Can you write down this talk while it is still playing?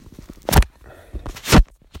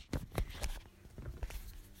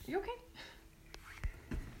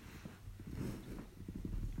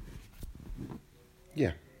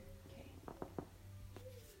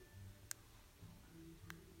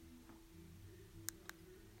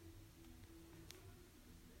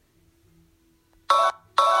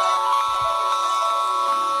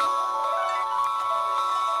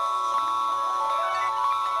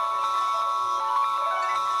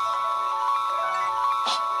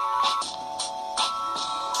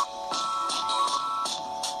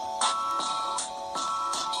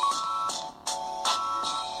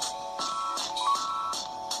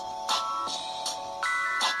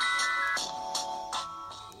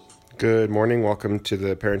Good morning. Welcome to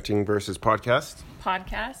the Parenting Versus podcast.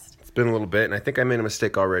 It's been a little bit, and I think I made a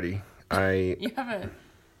mistake already. You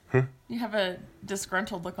have a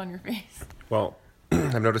disgruntled look on your face. Well,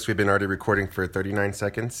 I've noticed we've been already recording for 39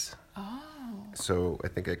 seconds. Oh. So I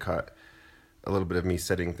think I caught a little bit of me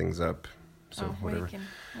setting things up. So whatever.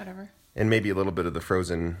 Whatever. And maybe a little bit of the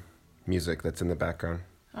Frozen music that's in the background.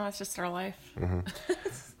 Oh, it's just our life.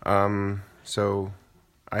 Mm-hmm. So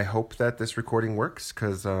I hope that this recording works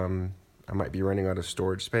because I might be running out of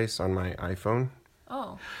storage space on my iPhone.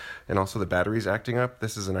 Oh. And also the battery's acting up.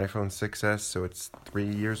 This is an iPhone 6S, so it's 3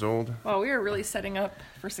 years old. Well, we are really setting up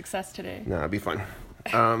for success today. No, it'll be fun.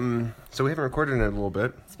 So we haven't recorded in a little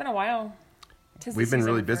bit. It's been a while. We've been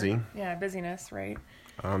really busy. Yeah, busyness, right?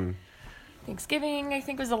 Thanksgiving, I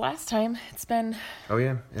think, was the last time. It's been... Oh,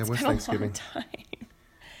 yeah. It was Thanksgiving. A long time.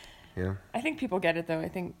 Yeah. I think people get it, though. I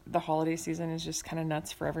think the holiday season is just kind of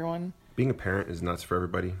nuts for everyone. Being a parent is nuts for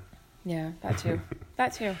everybody. Yeah, that too.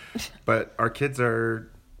 That too. But our kids they're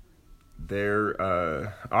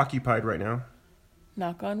occupied right now.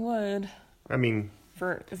 Knock on wood. I mean...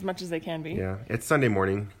 For as much as they can be. Yeah. It's Sunday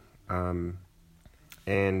morning.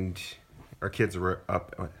 And our kids are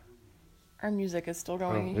up. Our music is still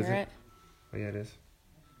going. You hear it? Oh, yeah, it is.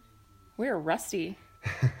 We're rusty.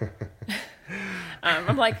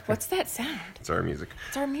 I'm like, what's that sound? It's our music.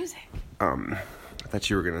 It's our music. I thought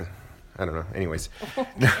you were going to... I don't know. Anyways,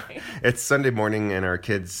 okay. It's Sunday morning, and our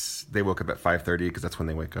kids, they woke up at 5:30 because that's when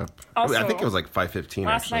they wake up. Also, I think it was like 5:15.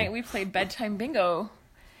 Last night we played bedtime bingo.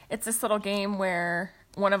 It's this little game where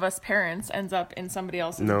one of us parents ends up in somebody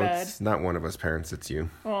else's bed. No, it's not one of us parents. It's you.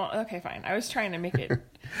 Well, okay, fine. I was trying to make it.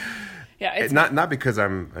 Yeah, it's not because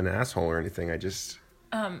I'm an asshole or anything. I just.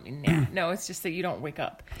 No, it's just that you don't wake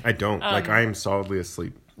up. I don't. I am solidly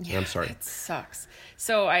asleep. Yeah, I'm sorry. It sucks.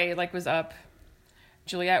 So I was up.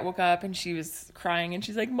 Juliet woke up and she was crying and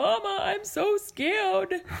she's like, Mama, I'm so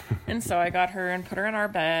scared. And so I got her and put her in our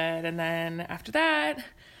bed. And then after that,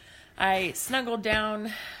 I snuggled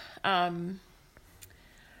down. I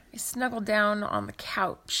snuggled down on the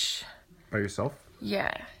couch. By yourself?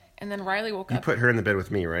 Yeah. And then Riley woke up. You put her in the bed with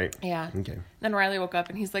me, right? Yeah. Okay. Then Riley woke up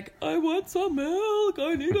and he's like, I want some milk.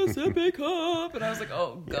 I need a sippy cup. And I was like,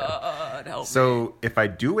 oh, God, help me. So if I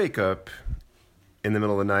do wake up in the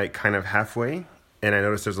middle of the night, kind of halfway, and I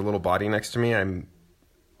notice there's a little body next to me,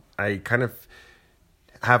 I kind of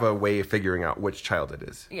have a way of figuring out which child it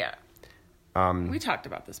is. Yeah. We talked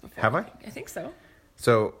about this before. Have I? I think so.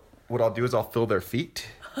 So what I'll do is I'll feel their feet.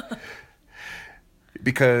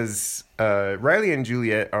 Because Riley and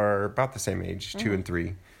Juliet are about the same age, 2 and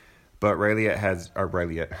 3. But Riley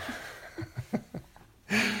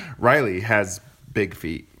has big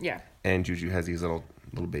feet. Yeah. And Juju has these little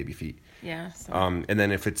baby feet. Yeah. So. And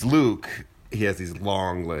then if it's Luke, he has these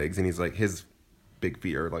long legs, and he's like, his big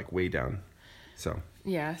feet are like way down. So.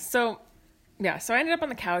 Yeah. So I ended up on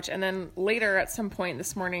the couch, and then later at some point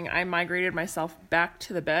this morning, I migrated myself back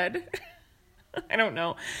to the bed. I don't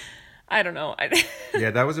know.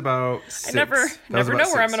 Yeah, that was about 6. I never know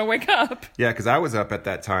where I'm going to wake up. Yeah, because I was up at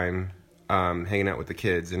that time, hanging out with the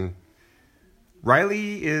kids, and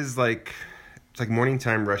Riley is like, it's like morning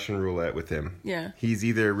time Russian roulette with him. Yeah. He's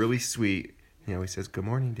either really sweet, he says, good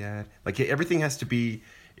morning, Dad. Like, everything has to be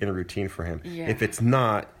in a routine for him. Yeah. If it's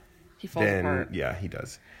not, he falls apart. Yeah, he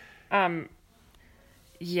does.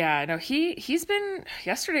 Yeah, no, he's been,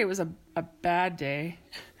 yesterday was a bad day.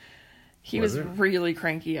 He was really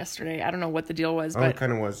cranky yesterday. I don't know what the deal was, but it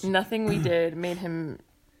kind of was. Nothing we did made him,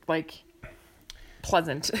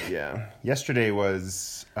 pleasant. Yeah. Yesterday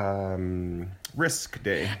was Risk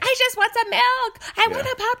Day. I just want some milk. I want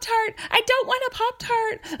a Pop-Tart. I don't want a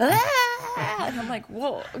Pop-Tart. Ah! And I'm like,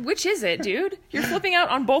 well, which is it, dude? You're flipping out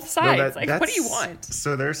on both sides. What do you want?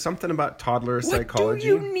 So there's something about toddler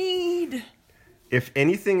psychology. What do you need? If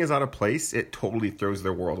anything is out of place, it totally throws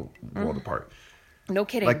their world apart. No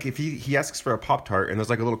kidding. Like, if he asks for a Pop-Tart and there's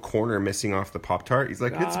like a little corner missing off the Pop-Tart, he's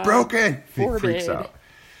like, it's broken. He freaks out.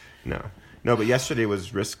 No, but yesterday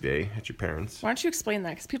was Risk Day at your parents'. Why don't you explain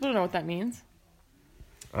that? Because people don't know what that means.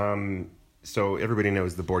 So everybody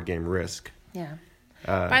knows the board game Risk. Yeah.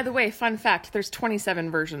 By the way, fun fact, there's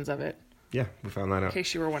 27 versions of it. Yeah, we found that out. In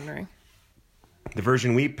case you were wondering. The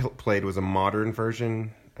version we played was a modern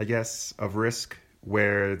version, I guess, of Risk,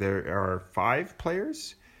 where there are 5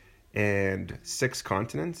 players and 6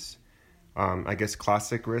 continents. I guess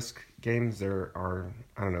classic Risk games, there are,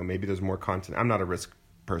 I don't know, maybe there's more content. I'm not a Risk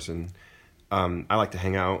person. I like to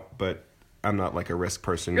hang out, but I'm not like a risk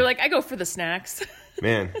person. You're like, I go for the snacks.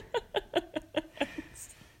 Man.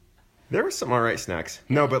 There were some all right snacks.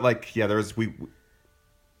 No, but like, yeah, there was,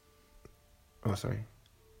 oh, sorry.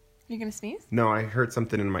 You gonna sneeze? No, I heard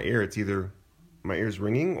something in my ear. It's either my ear's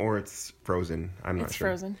ringing or it's Frozen. I'm not sure.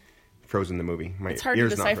 It's Frozen. Frozen the movie. My it's hard to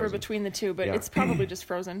ear's decipher between the two, but it's probably just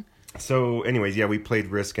Frozen. So anyways, yeah, we played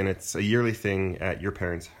Risk, and it's a yearly thing at your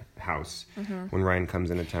parents' house when Ryan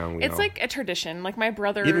comes into town. It's like a tradition. Like my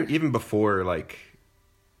brother... Even before, like,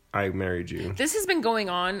 I married you. This has been going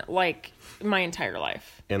on, like, my entire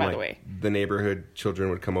life, and, by like, the way. The neighborhood children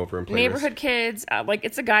would come over and play Neighborhood Risk. kids, like,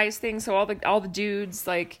 it's a guy's thing, so all the dudes,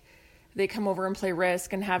 like, they come over and play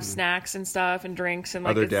Risk and have snacks and stuff and drinks. And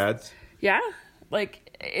like Other dads? Yeah.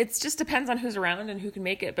 Like, it just depends on who's around and who can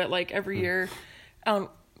make it. But, like, every year,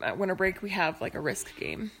 at winter break, we have, like, a Risk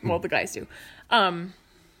game. Well, the guys do.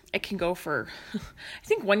 It can go for... I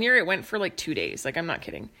think one year it went for, like, 2 days. Like, I'm not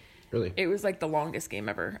kidding. Really? It was, like, the longest game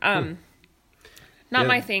ever. Not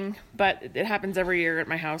my thing, but it happens every year at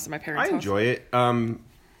my house, at my parents' house. I enjoy it. I'm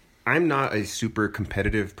not a super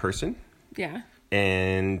competitive person. Yeah.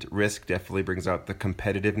 And Risk definitely brings out the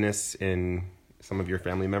competitiveness in some of your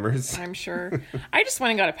family members. I'm sure. I just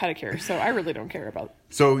went and got a pedicure, so I really don't care about...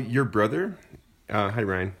 So your brother... hi,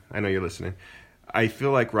 Ryan. I know you're listening. I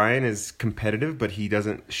feel like Ryan is competitive, but he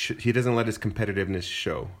doesn't let his competitiveness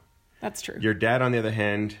show. That's true. Your dad, on the other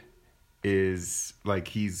hand, is like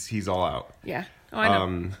he's all out. Yeah. Oh, I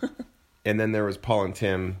know. And then there was Paul and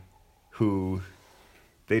Tim, who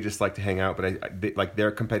they just like to hang out, but like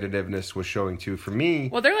their competitiveness was showing too. For me,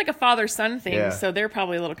 well, they're like a father-son thing, yeah. So they're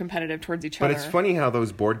probably a little competitive towards each but other. it's funny how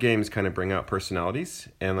those board games kind of bring out personalities,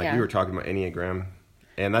 and like we were talking about Enneagram,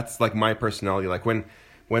 and that's like my personality. Like when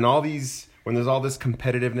there's all this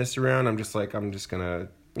competitiveness around, I'm just gonna,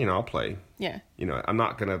 I'll play. Yeah. I'm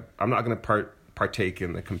not gonna partake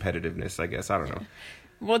in the competitiveness, I guess. I don't know.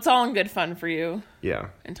 Well, it's all in good fun for you. Yeah.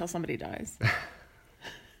 Until somebody dies.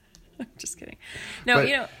 Just kidding. No, but,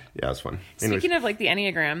 yeah, it's fun. Speaking of like the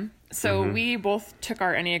Enneagram, so we both took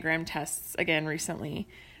our Enneagram tests again recently.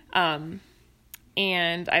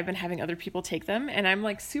 And I've been having other people take them, and I'm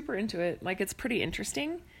like super into it. Like, it's pretty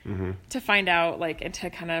interesting to find out, like, and to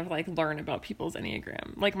kind of like learn about people's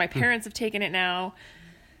Enneagram. Like, my parents have taken it now.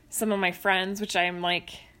 Some of my friends, which I'm like,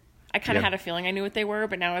 I kind of had a feeling I knew what they were,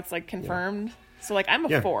 but now it's like confirmed. Yeah. So like,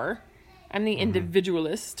 I'm a 4. I'm the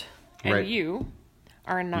individualist, and you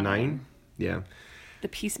are a 9. 9? Yeah. The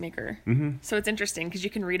peacemaker. So it's interesting because you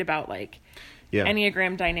can read about like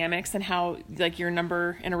Enneagram dynamics and how like your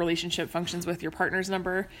number in a relationship functions with your partner's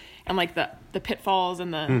number, and like the pitfalls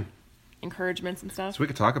and the encouragements and stuff. So we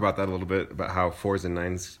could talk about that a little bit, about how 4s and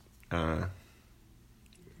 9s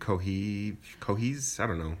cohes. I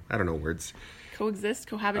don't know words. Coexist,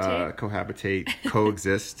 cohabitate,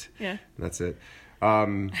 coexist. Yeah, that's it.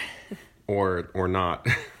 Or not.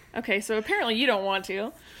 Okay, so apparently you don't want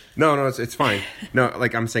to. No, it's fine. No,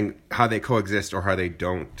 like I'm saying how they coexist or how they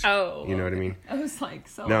don't. Oh, you know what I mean? I was like,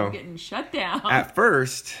 I'm getting shut down. At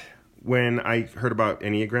first, when I heard about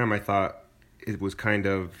Enneagram, I thought it was kind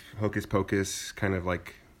of Hocus Pocus, kind of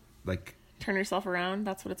like turn yourself around.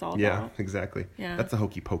 That's what it's all about. Yeah, exactly. Yeah, that's the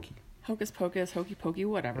Hokey Pokey. Hocus Pocus, Hokey Pokey,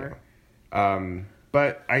 whatever. Yeah.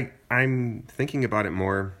 But I'm thinking about it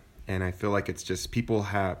more. And I feel like it's just people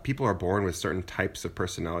are born with certain types of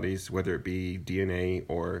personalities, whether it be DNA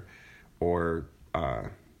or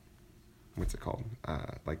what's it called?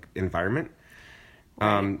 Like environment.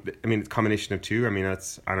 Right. I mean, it's a combination of two. I mean,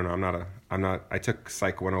 I don't know. I took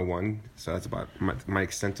Psych 101, so that's about my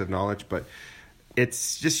extent of knowledge, but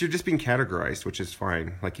it's just, you're just being categorized, which is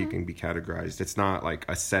fine. Like you can be categorized. It's not like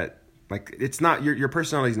a set, like it's not, your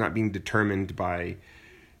personality is not being determined by,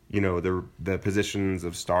 the positions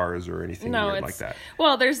of stars or anything weird like that.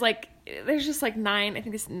 Well, there's just like 9, I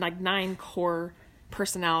think it's like 9 core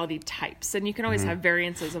personality types. And you can always have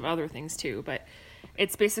variances of other things too, but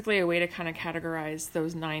it's basically a way to kind of categorize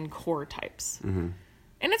those 9 core types. And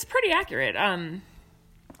it's pretty accurate.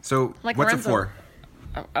 So like what's Lorenzo,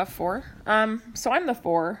 a 4? So I'm the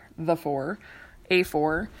 4,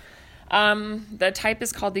 A4. The type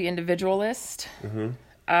is called the individualist.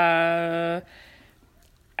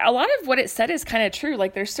 A lot of what it said is kind of true.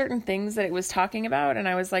 Like, there's certain things that it was talking about, and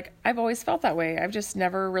I was like, I've always felt that way. I've just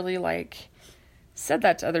never really, like, said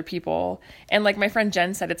that to other people. And, like, my friend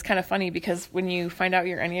Jen said, it's kind of funny because when you find out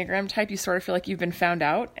your Enneagram type, you sort of feel like you've been found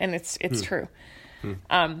out, and it's true.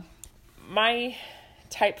 My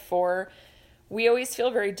type 4, we always feel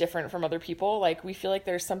very different from other people. Like, we feel like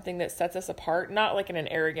there's something that sets us apart, not like in an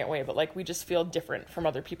arrogant way, but like we just feel different from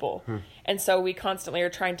other people. And so we constantly are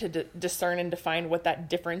trying to discern and define what that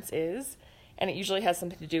difference is. and it usually has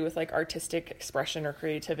something to do with like artistic expression or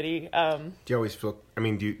creativity. Do you always feel, I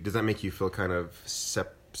mean, does that make you feel kind of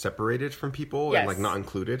separated from people Yes. and like not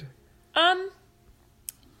included?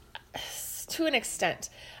 To an extent.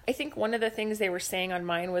 I think one of the things they were saying on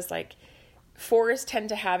mine was like, 4s tend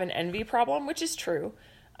to have an envy problem, which is true.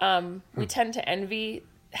 We tend to envy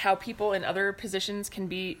how people in other positions can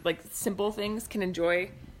be, like, simple things can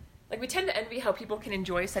enjoy. Like, we tend to envy how people can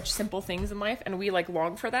enjoy such simple things in life, and we, like,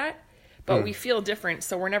 long for that. But we feel different,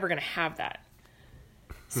 so we're never going to have that.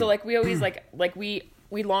 So, like, we always, like we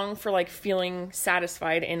long for, like, feeling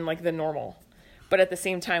satisfied in, like, the normal. But at the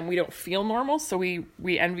same time, we don't feel normal, so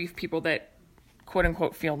we envy people that,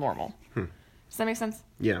 quote-unquote, feel normal. Does that make sense?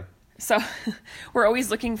 Yeah. So we're always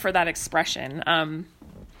looking for that expression.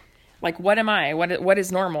 Like, what am I? What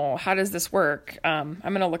is normal? How does this work? I'm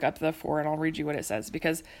going to look up the 4 and I'll read you what it says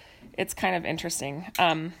because it's kind of interesting.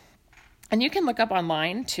 And you can look up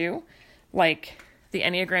online too, like the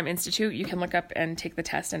Enneagram Institute. You can look up and take the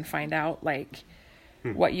test and find out like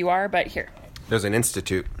what you are. But here. There's an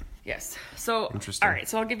institute. Yes. So, interesting. All right.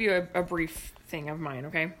 So I'll give you a brief thing of mine.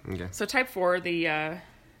 Okay. Okay. So type 4, the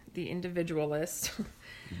individualist.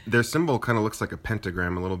 Their symbol kind of looks like a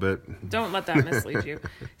pentagram a little bit. Don't let that mislead you.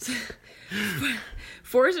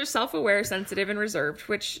 4s are self-aware, sensitive, and reserved,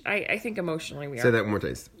 which I think emotionally we are. Say that one more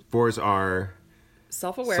time. 4s are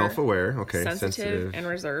self-aware, okay, sensitive, and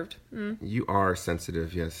reserved. You are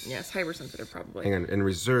sensitive, yes. Yes, hypersensitive probably. Hang on, and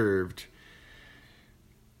reserved.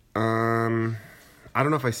 I don't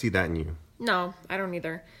know if I see that in you. No, I don't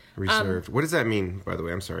either. Reserved. What does that mean, by the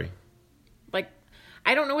way? I'm sorry. Like,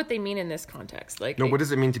 I don't know what they mean in this context. Like, No, what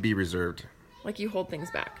does it mean to be reserved? Like you hold things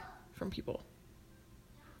back from people.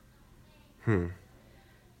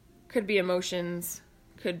 Could be emotions,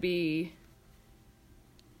 could be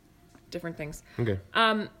different things. Okay.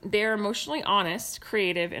 They're emotionally honest,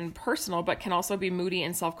 creative, and personal, but can also be moody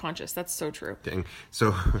and self-conscious. That's so true. Dang.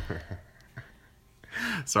 So,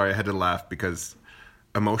 sorry, I had to laugh because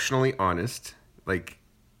emotionally honest, like,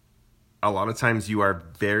 a lot of times you are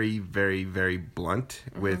very, very, very blunt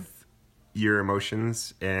with your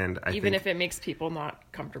emotions, and even if it makes people not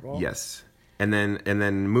comfortable. Yes. And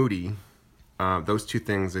then moody, those two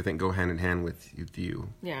things I think go hand in hand with you.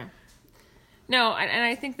 Yeah. No, and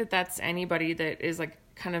I think that's anybody that is like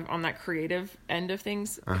kind of on that creative end of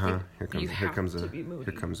things. Here comes a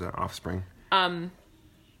offspring.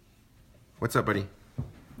 What's up, buddy?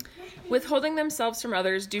 Withholding themselves from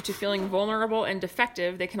others due to feeling vulnerable and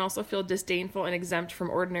defective, they can also feel disdainful and exempt from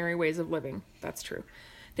ordinary ways of living. That's true.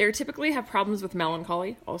 They typically have problems with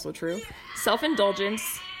melancholy, also true,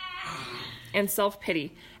 self-indulgence, and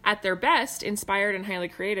self-pity. At their best, inspired and highly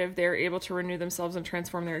creative, they are able to renew themselves and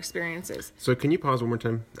transform their experiences. So can you pause one more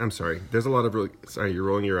time? I'm sorry. There's a lot of sorry, you're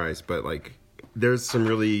rolling your eyes, but like there's some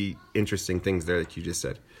really interesting things there that you just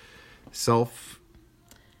said.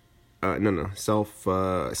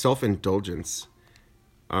 Self-indulgence.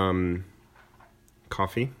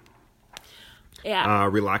 Coffee. Yeah.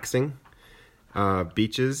 Relaxing.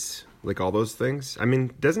 Beaches, like all those things. I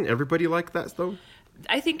mean, doesn't everybody like that though?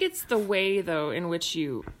 I think it's the way though in which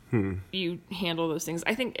you handle those things.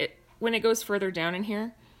 I think when it goes further down in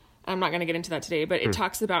here, I'm not going to get into that today, but it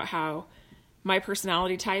talks about how my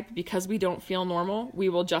personality type, because we don't feel normal, we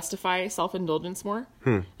will justify self-indulgence more.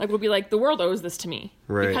 Like we'll be like, the world owes this to me.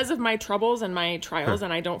 Right. Because of my troubles and my trials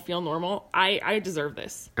and I don't feel normal, I deserve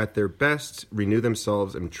this. At their best, renew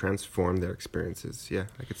themselves and transform their experiences. Yeah,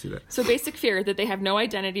 I could see that. So basic fear that they have no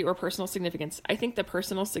identity or personal significance. I think the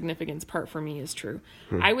personal significance part for me is true.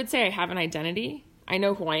 I would say I have an identity. I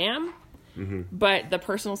know who I am. But the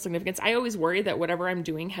personal significance, I always worry that whatever I'm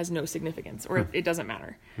doing has no significance or it doesn't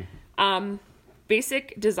matter.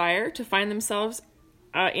 Basic desire to find themselves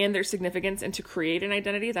and their significance and to create an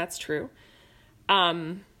identity. That's true.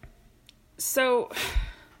 So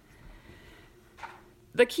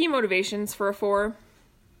the key motivations for a 4,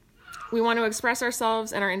 we want to express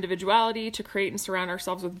ourselves and our individuality, to create and surround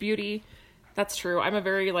ourselves with beauty. That's true. I'm a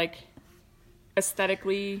very like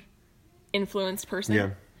aesthetically influenced person. Yeah.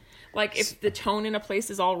 Like if the tone in a place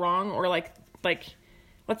is all wrong, or like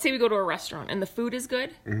let's say we go to a restaurant and the food is good,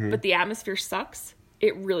 but the atmosphere sucks,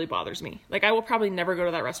 it really bothers me. Like I will probably never go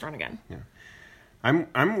to that restaurant again. Yeah.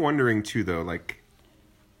 I'm wondering too though, like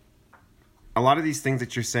a lot of these things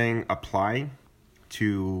that you're saying apply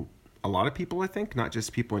to a lot of people, I think, not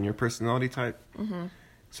just people in your personality type.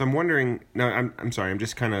 So I'm wondering, no, I'm sorry, I'm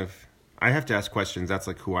just kind of, I have to ask questions. That's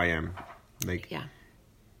like who I am. Like, Yeah.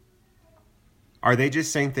 Are they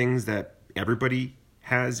just saying things that everybody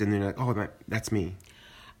has and they're like, oh, that's me?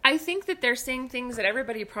 I think that they're saying things that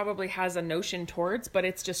everybody probably has a notion towards, but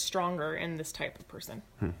it's just stronger in this type of person.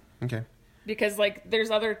 Okay. Because, like, there's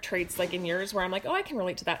other traits, like, in yours where I'm like, oh, I can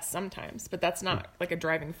relate to that sometimes. But that's not, like, a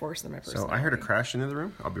driving force in my personality. So I heard a crash into the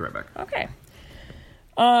room. I'll be right back. Okay.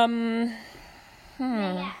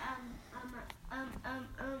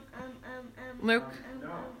 Luke?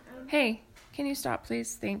 Hey, can you stop,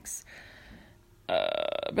 please? Thanks.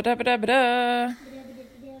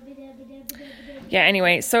 Yeah,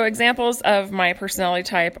 anyway, so examples of my personality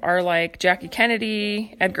type are, like, Jackie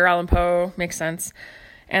Kennedy, Edgar Allan Poe, makes sense.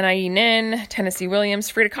 Anai Nin, Tennessee Williams,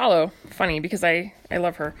 Frida Kahlo, funny because I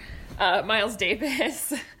love her. Miles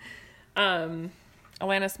Davis, Alanis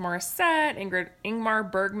Morissette, Ingmar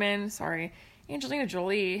Bergman, Angelina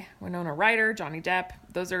Jolie, Winona Ryder, Johnny Depp.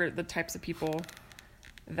 Those are the types of people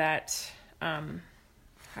that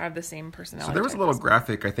have the same personality. So there was a little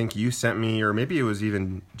graphic I think you sent me, or maybe it was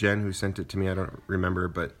even Jen who sent it to me. I don't remember,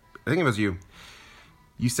 but I think it was you.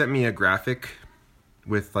 You sent me a graphic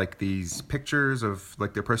with, like, these pictures of,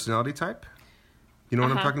 like, their personality type. You know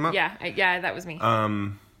what I'm talking about? Yeah, that was me.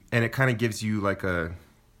 And it kind of gives you like a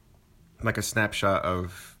snapshot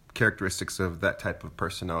of characteristics of that type of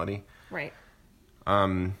personality. Right.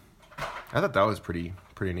 I thought that was pretty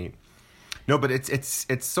neat. No, but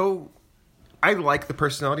it's so. I like the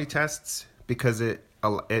personality tests because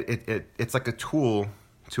it's like a tool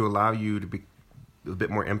to allow you to be a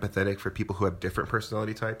bit more empathetic for people who have different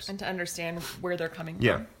personality types. And to understand where they're coming from.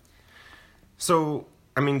 Yeah. So,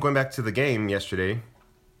 I mean, going back to the game yesterday,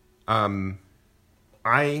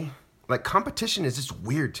 competition is just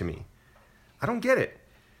weird to me. I don't get it.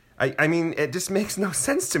 I mean, it just makes no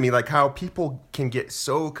sense to me, like how people can get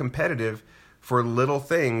so competitive for little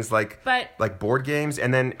things like board games,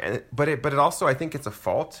 but it also, I think it's a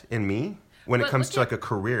fault in me when it comes to like a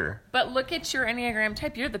career. But look at your Enneagram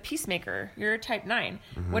type. You're the peacemaker. You're a type 9.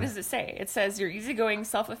 Mm-hmm. What does it say? It says you're easygoing,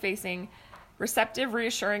 self-effacing, receptive,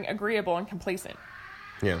 reassuring, agreeable, and complacent.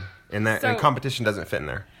 Yeah, and competition doesn't fit in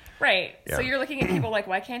there. Right. Yeah. So you're looking at people like,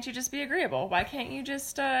 why can't you just be agreeable? Why can't you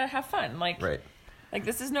just have fun? Like, right. Like,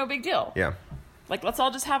 this is no big deal. Yeah. Like, let's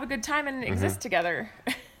all just have a good time and exist together.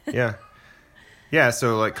 Yeah. Yeah,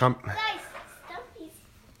 so, like... Guys, Stumpy's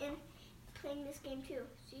playing this game, too.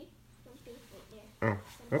 See? Stumpy right Oh,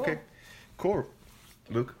 there. okay. Cool.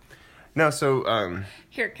 Luke? No, so...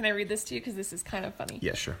 Here, can I read this to you? Because this is kind of funny.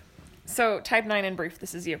 Yeah, sure. So, type 9 in brief.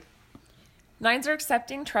 This is you. 9s are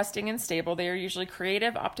accepting, trusting, and stable. They are usually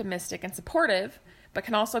creative, optimistic, and supportive, but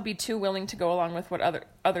can also be too willing to go along with what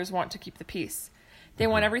others want to keep the peace. They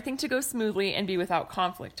want everything to go smoothly and be without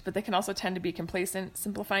conflict, but they can also tend to be complacent,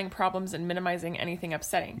 simplifying problems and minimizing anything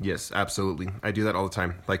upsetting. Yes, absolutely. I do that all the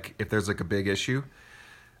time. Like, if there's, like, a big issue,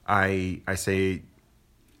 I say,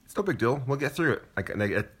 it's no big deal. We'll get through it.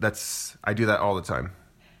 I do that all the time.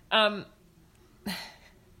 I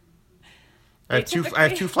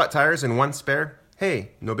have two flat tires and one spare.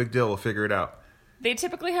 Hey, no big deal. We'll figure it out. They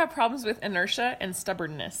typically have problems with inertia and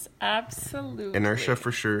stubbornness. Absolutely. Inertia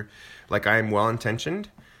for sure. Like, I'm well-intentioned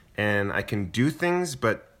and I can do things,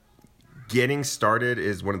 but getting started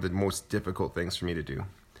is one of the most difficult things for me to do.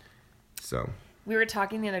 So. We were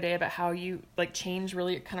talking the other day about how you, like, change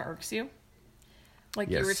really kind of irks you. Like,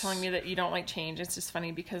 yes. You were telling me that you don't like change. It's just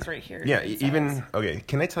funny because right here. Yeah, okay,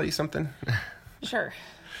 can I tell you something? Sure.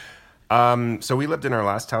 So we lived in our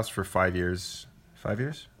last house for 5 years. 5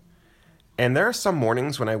 years? And there are some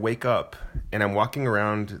mornings when I wake up and I'm walking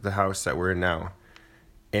around the house that we're in now,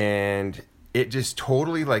 and it just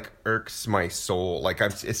totally, like, irks my soul. Like,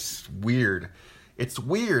 it's weird. It's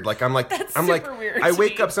weird. Like, I'm super weird. I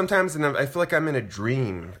wake up sometimes and I feel like I'm in a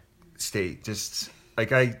dream state. Just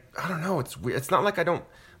like I don't know. It's weird. It's not like I don't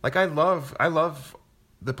like. I love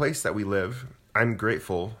the place that we live. I'm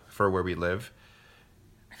grateful for where we live.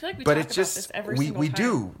 I feel like we talk about this every single time.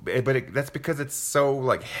 do, but that's because it's so,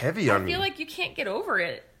 like, heavy on me. I feel like you can't get over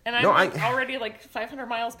it, and I'm already like 500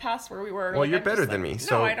 miles past where we were. Well, like, you're better than me.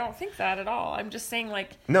 So no, I don't think that at all. I'm just saying,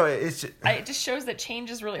 like, no, it just shows that change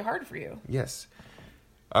is really hard for you. Yes,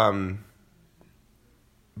 but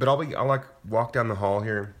I'll like walk down the hall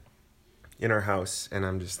here in our house, and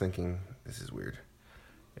I'm just thinking, this is weird.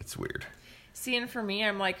 It's weird. See, and for me,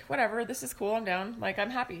 I'm like, whatever, this is cool, I'm down. Like,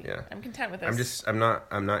 I'm happy. Yeah. I'm content with this. I'm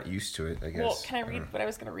not used to it, I guess. Well, can I read what I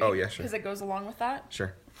was going to read? Oh, yeah, sure. Because it goes along with that.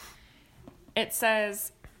 Sure. It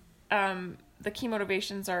says, the key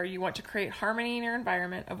motivations are you want to create harmony in your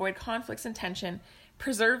environment, avoid conflicts and tension,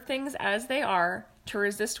 preserve things as they are, to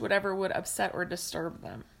resist whatever would upset or disturb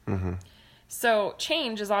them. Mm-hmm. So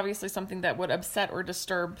change is obviously something that would upset or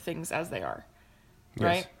disturb things as they are. Yes.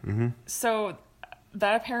 Right? Mm-hmm. So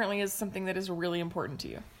that apparently is something that is really important to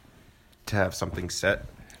you. To have something set.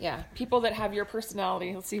 Yeah. People that have your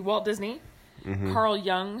personality. Let's see. Walt Disney, Carl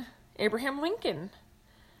Jung, Abraham Lincoln,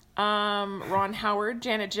 Ron Howard,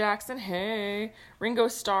 Janet Jackson, hey. Ringo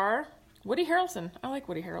Starr, Woody Harrelson. I like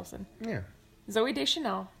Woody Harrelson. Yeah. Zoe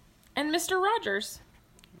Deschanel. And Mr. Rogers.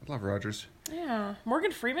 I love Rogers. Yeah.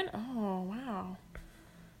 Morgan Freeman. Oh, wow.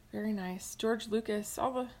 Very nice. George Lucas.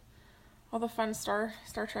 All the fun Star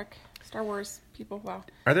Trek, Star Wars people. Wow.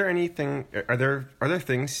 Are there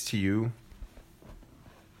things to you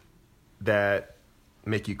that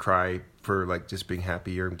make you cry for like just being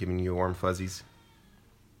happy or giving you warm fuzzies?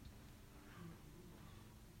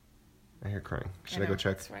 I hear crying. Should I go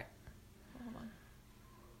check? That's right. Hold on.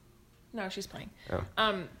 No, she's playing.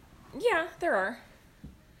 Oh. Yeah, there are.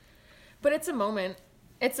 But it's a moment.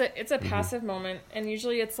 It's a passive moment, and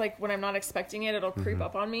usually it's like when I'm not expecting it, it'll creep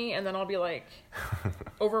up on me, and then I'll be like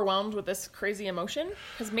overwhelmed with this crazy emotion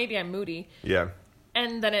because maybe I'm moody. Yeah.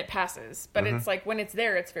 And then it passes. But it's like when it's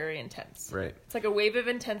there, it's very intense. Right. It's like a wave of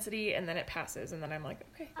intensity, and then it passes, and then I'm like,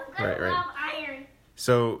 okay. I've got a lot of iron.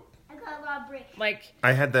 So I've got a lot of brick. Like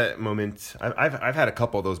I had that moment. I've had a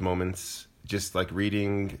couple of those moments, just like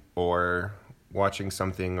reading or watching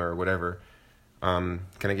something or whatever. Can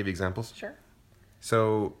I give you examples? sure.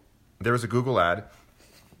 So there was a Google ad.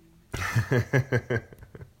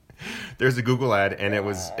 There's a Google ad, and it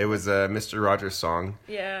was a Mr. Rogers song.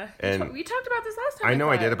 Yeah. And we talked about this last time. I know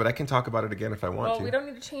I thought. did it, but I can talk about it again if I want Well, to. we don't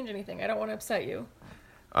need to change anything. I don't want to upset you.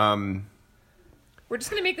 Um, We're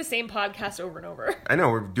just going to make the same podcast over and over. I know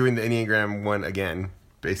we're doing the Enneagram one again,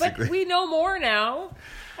 basically. But we know more now,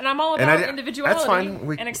 and I'm all about individuality that's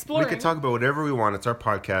fine. and exploring. We can talk about whatever we want. It's our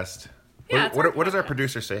podcast. Yeah, What does our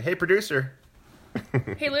producer say? Hey, producer.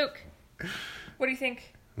 Hey, Luke. What do you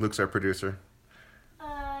think? Luke's our producer.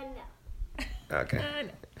 No. Okay.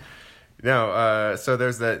 No. No, so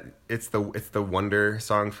there's that. It's the Wonder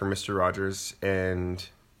song for Mr. Rogers, and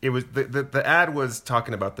it was the ad was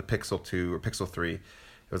talking about the Pixel 2 or Pixel 3. It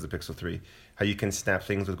was the Pixel 3. How you can snap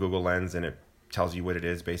things with Google Lens, and it tells you what it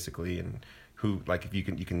is basically, and who like if you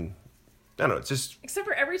can. I don't know. It's just Except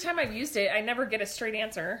for every time I've used it, I never get a straight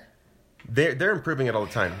answer. they're improving it all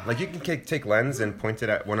the time. Like you can take Lens and point it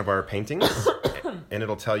at one of our paintings, and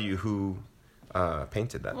it'll tell you who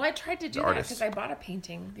painted that. Well, I tried to do that artist. because I bought a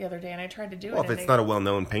painting the other day, and I tried to do it. Well, if it's not a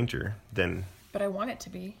well-known painter, then But I want it to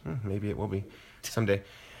be. maybe it will be someday.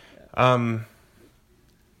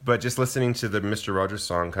 But just listening to the Mr. Rogers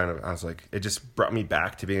song, I was like, it just brought me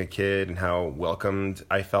back to being a kid and how welcomed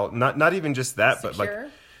I felt. Not even just that, Secure.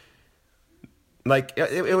 but like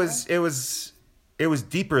it was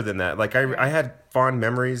deeper than that. Like I had fond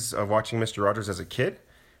memories of watching Mr. Rogers as a kid,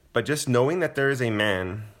 but just knowing that there is a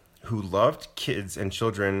man who loved kids and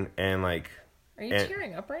children and like. Are you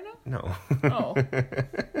tearing up right now? No. Oh.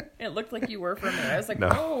 It looked like you were for a minute. I was like, No.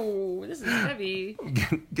 oh, this is heavy.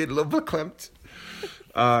 Get a little bit clamped.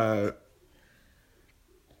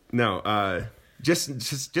 Just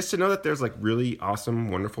to know that there's like really awesome,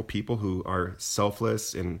 wonderful people who are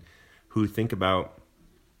selfless and who think about,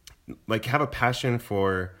 like, have a passion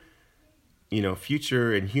for,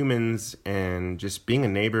 future and humans and just being a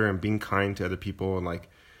neighbor and being kind to other people and like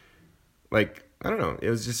I don't know. It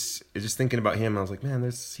was just thinking about him. I was like, man,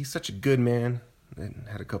 he's such a good man. And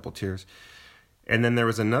had a couple tears. And then there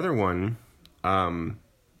was another one.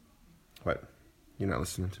 What? You're not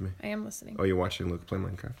listening to me? I am listening. Oh, you're watching Luke play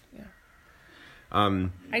Minecraft? Yeah.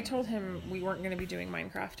 I told him we weren't going to be doing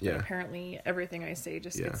Minecraft, but Yeah. apparently everything I say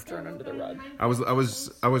just gets thrown under the rug. I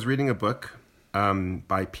was reading a book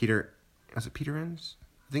by Peter. Was it Peter Enns?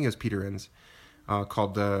 I think it was Peter Enns,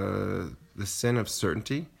 called the Sin of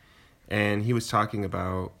Certainty, and he was talking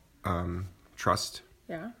about trust.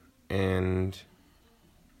 Yeah. And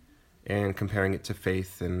comparing it to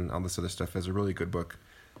faith and all this other stuff is a really good book.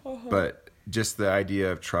 Uh-huh. But just the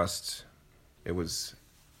idea of trust, it was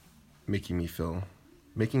making me feel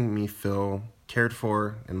cared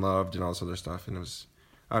for and loved and all this other stuff. And it was,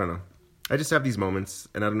 I don't know. I just have these moments,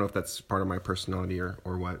 and I don't know if that's part of my personality or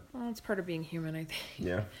what. Well, it's part of being human, I think.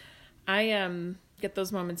 Yeah. I get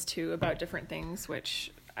those moments too about different things,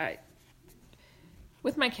 which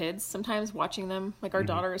with my kids, sometimes watching them, like our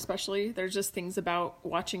daughter especially, there's just things about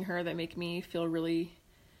watching her that make me feel really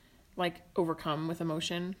like overcome with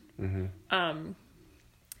emotion. Mm-hmm.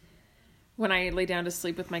 When I lay down to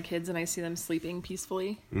sleep with my kids and I see them sleeping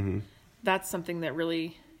peacefully, that's something that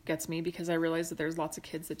really gets me because I realize that there's lots of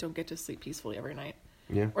kids that don't get to sleep peacefully every night.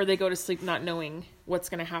 Yeah. Or they go to sleep not knowing what's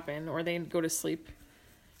going to happen, or they go to sleep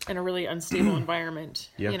in a really unstable environment.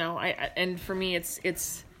 Yeah. And for me,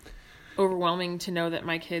 it's overwhelming to know that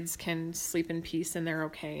my kids can sleep in peace and they're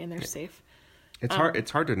okay and they're safe. It's hard. It's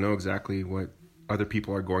hard to know exactly what other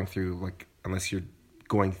people are going through, like unless you're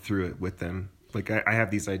going through it with them. Like I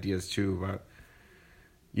have these ideas too about,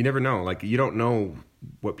 you never know. Like, you don't know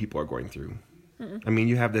what people are going through. I mean,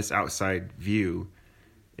 you have this outside view,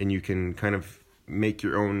 and you can kind of make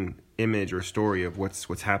your own image or story of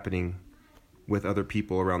what's happening with other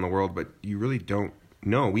people around the world, but you really don't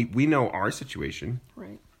know. We know our situation,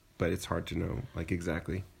 Right. but it's hard to know, like,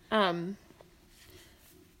 exactly. Other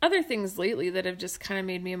things lately that have just kind of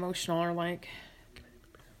made me emotional are like,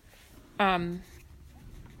 are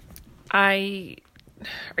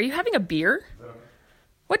you having a beer?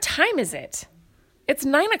 What time is it? It's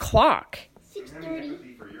 9:00. 6:30.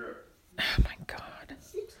 Oh my God.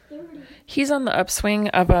 6:30. He's on the upswing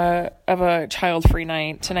of a child-free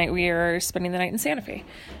night. Tonight we are spending the night in Santa Fe.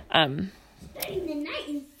 Spending the night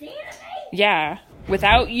in Santa Fe? Yeah,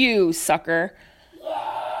 without you, sucker.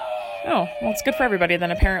 Oh, well, it's good for everybody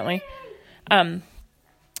then, apparently.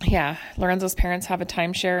 Yeah, Lorenzo's parents have a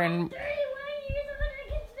timeshare, and 31 years old, I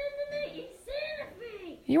can spend the night in Santa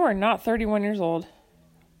Fe. you are not 31 years old.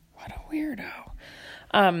 What a weirdo.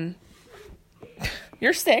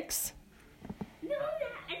 You're 6. No, I'm not.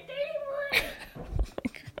 I'm 31. Oh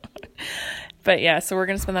my God. But yeah, so we're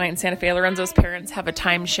going to spend the night in Santa Fe. Lorenzo's parents have a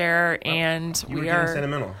timeshare, and You were we getting are...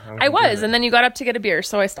 sentimental. I was, and then you got up to get a beer,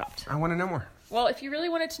 so I stopped. I want to know more. Well, if you really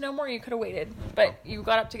wanted to know more, you could have waited, but you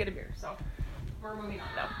got up to get a beer, so we're moving on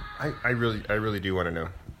now. I really do want to know.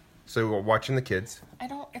 So we're watching the kids.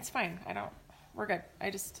 It's fine. We're good. I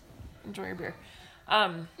just enjoy your beer.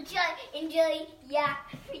 Enjoy, yeah,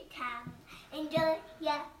 free time. Enjoy,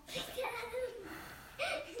 yeah, free time.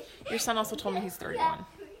 Your son also told me he's 31.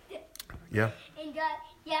 Yeah. Enjoy,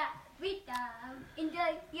 yeah, free time.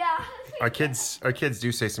 Enjoy, yeah. Our kids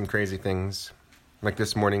do say some crazy things. Like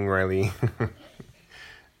this morning, Riley.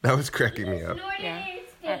 That was cracking me up. Snorted Yeah. in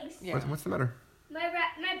his face. Yeah. What's the matter? My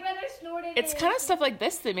brother snorted. It's in kind of his stuff like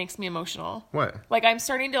this that makes me emotional. What? Like, I'm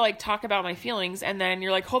starting to, like, talk about my feelings, and then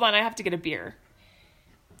you're like, hold on, I have to get a beer.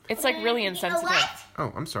 It's, like, really insensitive. What?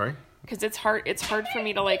 Oh, I'm sorry. Because it's hard for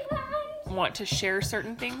me to, like, want to share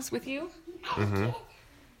certain things with you. Mm-hmm.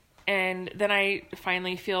 And then I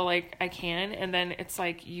finally feel like I can, and then it's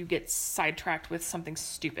like you get sidetracked with something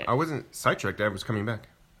stupid. I wasn't sidetracked. I was coming back.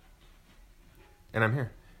 And I'm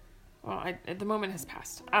here. Well, the moment has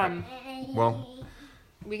passed. Well,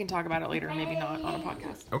 We can talk about it later, maybe not on a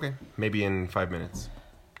podcast. okay. Maybe in 5 minutes.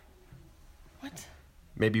 What?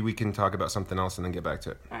 Maybe we can talk about something else and then get back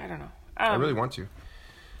to it. I don't know. I really want to.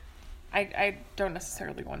 I don't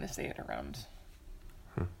necessarily want to say it around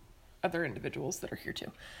other individuals that are here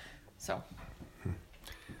too. So.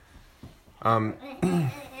 I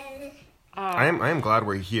am glad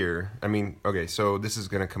we're here. I mean, okay, so this is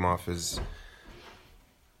gonna come off as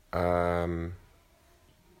I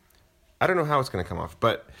don't know how it's gonna come off,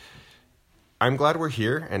 but I'm glad we're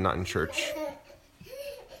here and not in church.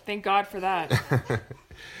 Thank God for that.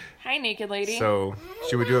 Hi, naked lady. So,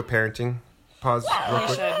 should we do a parenting pause real We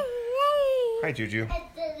quick? should. Hi, Juju.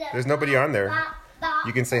 There's nobody on there.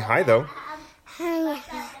 You can say hi, though.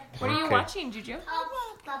 What are you Okay. watching, Juju?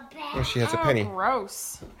 Oh, she has a penny.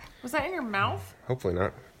 Gross. Was that in your mouth? Hopefully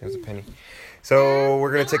not. It was a penny. So,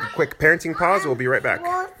 we're going to take a quick parenting pause. We'll be right back.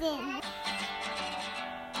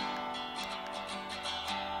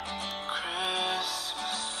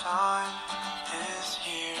 Christmas time is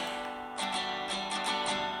here.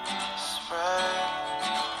 Spread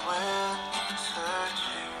winter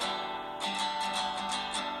cheer.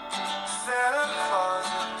 Santa Claus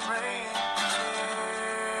and reindeer.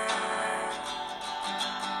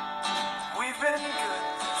 We've been good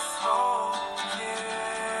this whole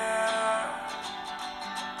year.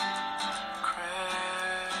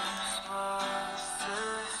 Christmas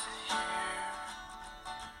is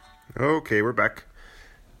here. Okay, we're back.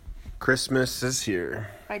 Christmas is here.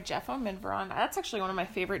 By Jeff O'Midveron. That's actually one of my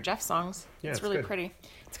favorite Jeff songs. Yeah, it's it's really good. pretty.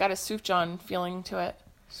 It's got a Soof John feeling to it.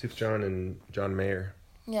 Soof John and John Mayer.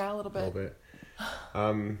 Yeah, a little A bit. little bit.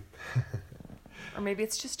 Or maybe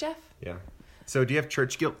it's just Jeff. Yeah. So, do you have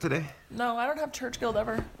church guilt today? No, I don't have church guild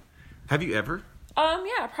ever. Have you ever?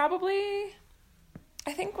 Yeah, probably.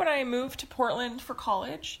 I think when I moved to Portland for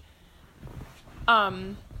college,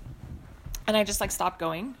 and I just like stopped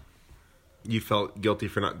going. You felt guilty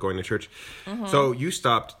for not going to church. Mm-hmm. So you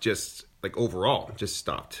stopped just like overall, just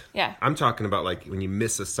stopped. Yeah. I'm talking about like when you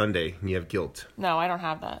miss a Sunday and you have guilt. No, I don't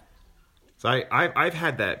have that. So I've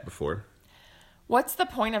had that before. What's the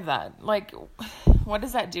point of that? Like, what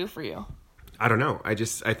does that do for you? I don't know. I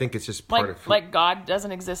think it's just part of Like God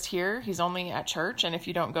doesn't exist here. He's only at church, and if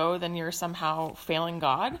you don't go, then you're somehow failing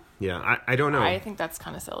God. Yeah, I don't know. I think that's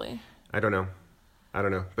kind of silly. I don't know.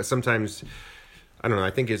 But sometimes I don't know. I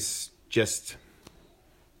think it's just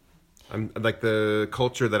I'm like the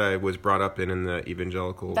culture that I was brought up in the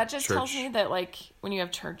evangelical That just church. tells me that, like, when you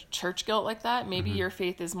have church guilt like that, maybe Mm-hmm. your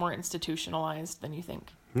faith is more institutionalized than you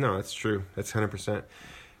think. No, that's true. That's 100%.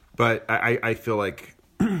 But I feel like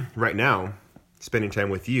right now, spending time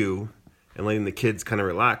with you and letting the kids kind of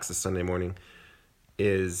relax this Sunday morning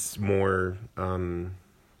is more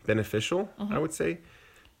beneficial, I would say,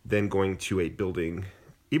 than going to a building.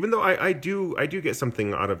 Even though I do get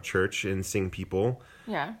something out of church and seeing people.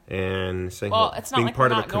 Yeah. And saying, Well, it's not being like part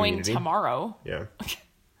we're of not a going community. tomorrow. Yeah.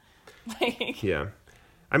 Like, Yeah.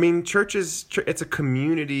 I mean, it's a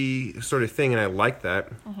community sort of thing, and I like that.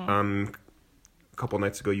 A couple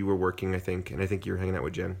nights ago, you were working, I think, and I think you were hanging out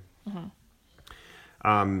with Jen.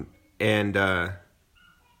 And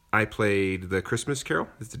I played the Christmas Carol.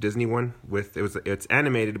 It's the Disney one it's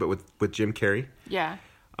animated, but with Jim Carrey. yeah.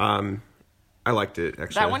 I liked it,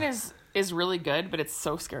 actually. That one is really good, but it's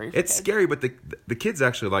so scary for It's kids. scary, but the kids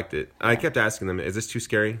actually liked it. I kept asking them, "Is this too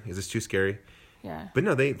scary? Is this too scary?" Yeah. But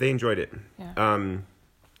no, they enjoyed it. Yeah.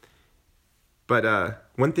 But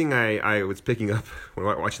one thing I was picking up when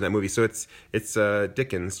watching that movie, so it's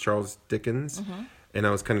Dickens, Charles Dickens, and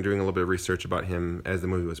I was kind of doing a little bit of research about him as the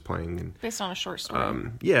movie was playing, and Based on a short story.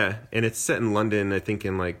 yeah, and it's set in London, I think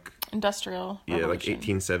in like Industrial like Revolution.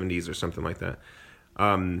 1870s or something like that.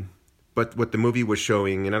 But what the movie was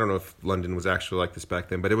showing, and I don't know if London was actually like this back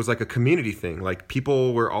then, but it was like a community thing. Like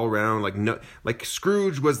people were all around, like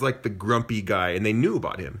Scrooge was like the grumpy guy, and they knew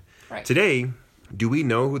about him. Right. Today, do we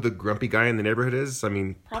know who the grumpy guy in the neighborhood is? I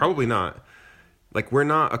mean, probably not. Like we're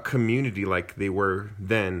not a community like they were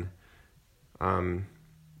then. And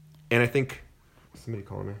I think somebody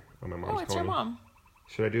calling me. Oh, my mom's calling It's your me. mom.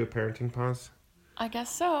 Should I do a parenting pause? I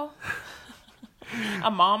guess so. A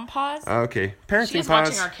mom pause? Okay, parenting She's pause.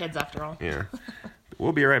 watching our kids after all. Yeah.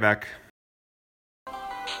 We'll be right back.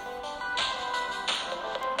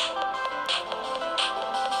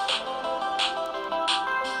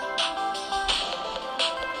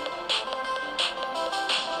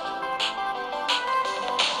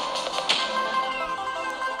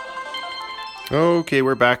 Okay,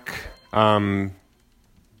 we're back. I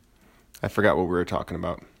forgot what we were talking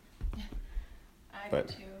about. I But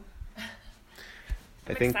do too. I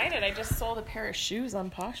I'm think excited. I just sold a pair of shoes on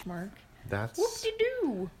Poshmark. that's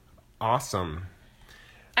Whoop-de-doo. awesome.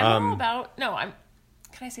 I'm all about... No, I'm...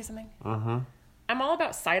 Can I say something? I'm all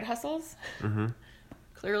about side hustles.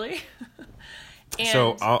 Clearly. And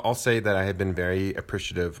So I'll say that I have been very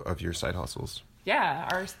appreciative of your side hustles.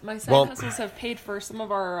 yeah, my side hustles have paid for some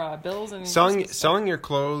of our bills and Christmas stuff. Selling your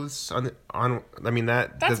clothes on I mean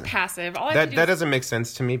that's passive. All I have to do that is, doesn't make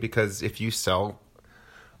sense to me because if you sell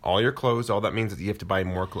all your clothes, all that means is you have to buy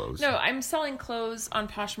more clothes. No, I'm selling clothes on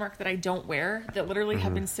Poshmark that I don't wear that literally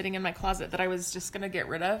have been sitting in my closet that I was just gonna get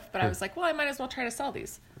rid of, but I was like, well, I might as well try to sell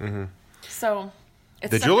these. So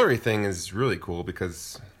it's The something- jewelry thing is really cool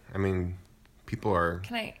because I mean people are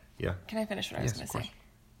Can I yeah. finish what I Yes, was gonna of course. say?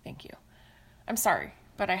 Thank you. I'm sorry,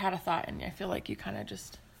 but I had a thought and I feel like you kind of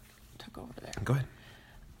just took over there. Go ahead.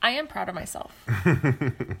 I am proud of myself.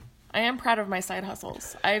 I am proud of my side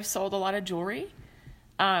hustles. I've sold a lot of jewelry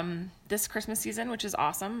this Christmas season, which is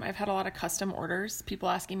awesome. I've had a lot of custom orders. People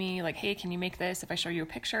asking me like, hey, can you make this if I show you a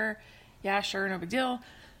picture? Yeah, sure, no big deal.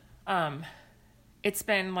 It's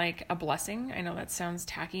been like a blessing. I know that sounds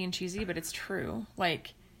tacky and cheesy, but it's true.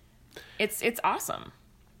 Like, it's awesome.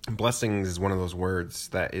 Blessings is one of those words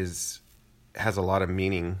that has a lot of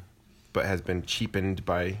meaning but has been cheapened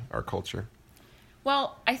by our culture.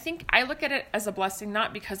 Well, I think I look at it as a blessing,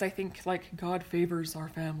 not because I think like God favors our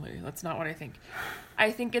family. That's not what I think.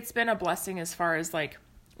 I think it's been a blessing as far as like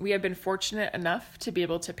we have been fortunate enough to be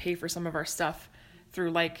able to pay for some of our stuff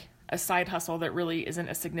through like a side hustle that really isn't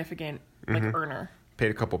a significant like earner.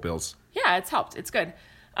 Paid a couple bills. Yeah, it's helped. It's good.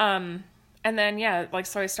 And then yeah, like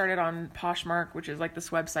so I started on Poshmark, which is like this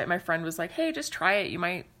website. My friend was like, "Hey, just try it. You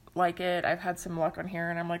might like it. I've had some luck on here."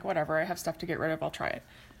 And I'm like, "Whatever. I have stuff to get rid of. I'll try it."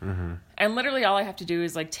 And literally all I have to do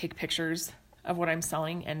is like take pictures of what I'm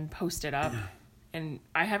selling and post it up. And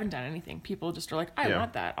I haven't done anything. People just are like, I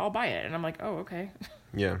want that. I'll buy it. And I'm like, oh, okay.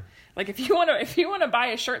 Yeah. Like if you want to buy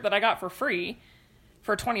a shirt that I got for free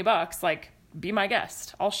for $20, like be my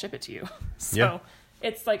guest. I'll ship it to you. So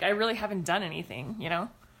it's like, I really haven't done anything, you know,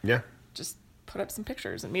 Yeah. just put up some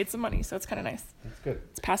pictures and made some money. So it's kind of nice. That's good.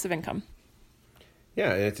 It's passive income.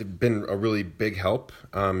 Yeah, it's been a really big help.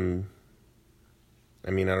 I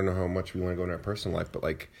mean, I don't know how much we want to go into our personal life, but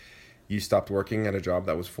like you stopped working at a job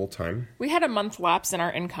that was full time. We had a month lapse in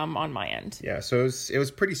our income on my end. Yeah, so it was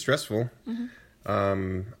pretty stressful.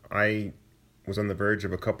 I was on the verge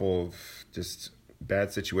of a couple of just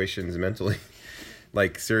bad situations mentally.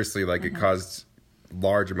 Like seriously, like it caused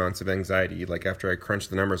large amounts of anxiety. Like after I crunched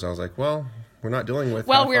the numbers, I was like, well, we're not dealing with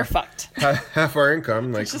we're fucked. half our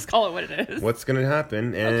income. Like, Let's just call it what it is. what's going to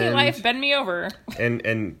happen? And, Okay, life, bend me over.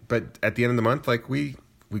 But at the end of the month, like we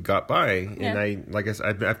got by, Yeah. and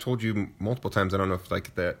I've told you multiple times. I don't know if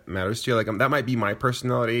like that matters to you. Like that might be my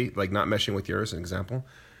personality, like not meshing with yours. An example.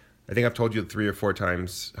 I think I've told you 3 or 4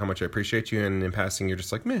 times how much I appreciate you, and in passing, you're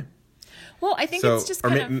just like meh. Well, I think it's just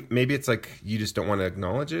kind of... maybe it's like you just don't want to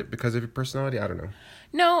acknowledge it because of your personality. I don't know.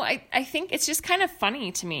 No, I think it's just kind of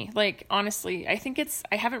funny to me. Like, honestly, I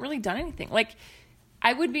haven't really done anything. Like,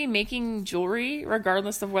 I would be making jewelry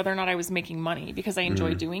regardless of whether or not I was making money because I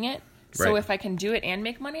enjoy doing it. So Right. if I can do it and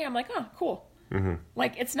make money, I'm like, oh, cool. Mm-hmm.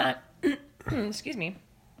 Like, it's not... Excuse me.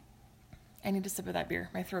 I need a sip of that beer.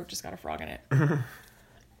 My throat just got a frog in it.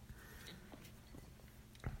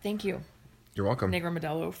 Thank you, You're welcome. Negro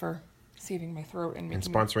Modelo, for saving my throat and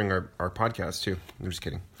making Sponsoring our podcast too. I'm just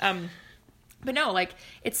kidding. But no, like,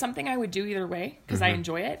 it's something I would do either way because I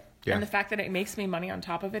enjoy it. Yeah. And the fact that it makes me money on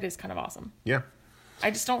top of it is kind of awesome. Yeah. I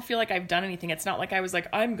just don't feel like I've done anything. It's not like I was like,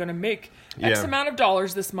 I'm going to make X Yeah. amount of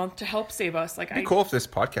dollars this month to help save us. Like, It'd be cool if this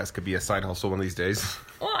podcast could be a side hustle one of these days.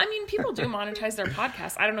 Well, I mean, people do monetize their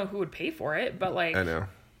podcasts. I don't know who would pay for it, but like, I know.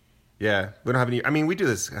 Yeah. We don't have any. I mean, we do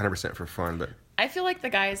this 100% for fun, but. I feel like the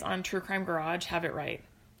guys on True Crime Garage have it right.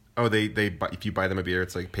 Oh, they buy, if you buy them a beer,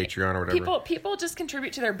 it's like Patreon or whatever. People just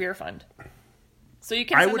contribute to their beer fund. So you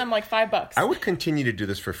can send them like $5. I would continue to do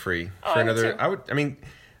this for free Oh, for I would another. too.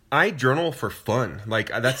 I journal for fun. Like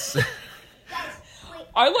that's. Guys, wait.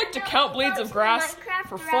 I like to count blades No, of grass Minecraft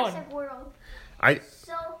for Jurassic fun. World. I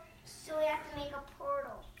So we have to make a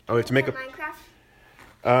portal. Oh, we have to make a-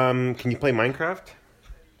 Minecraft. Can you play Minecraft?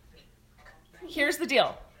 Here's the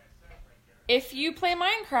deal. If you play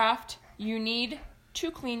Minecraft, you need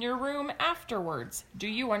to clean your room afterwards. Do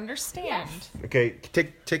you understand? Okay,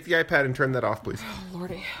 take the iPad and turn that off, please. Oh,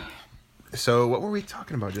 Lordy. So what were we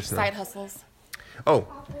talking about just now? Side hustles. Oh,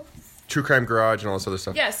 True Crime Garage and all this other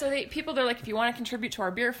stuff. Yeah, so they're like, if you want to contribute to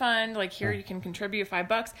our beer fund, like here you can contribute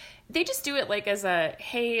 $5. They just do it like as a,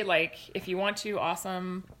 hey, like if you want to,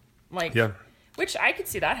 awesome. Like, Yeah. Which I could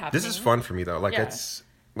see that happening. This is fun for me though. Like Yeah. it's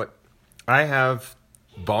like I have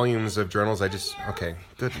volumes of journals. Okay,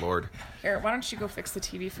 good lord. Here, why don't you go fix the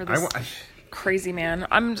TV for I this crazy man?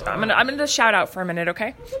 I'm gonna shout out for a minute,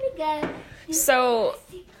 okay? So,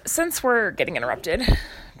 since we're getting interrupted,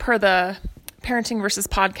 per the parenting versus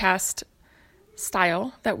podcast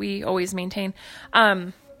style that we always maintain,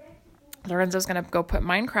 Lorenzo's gonna go put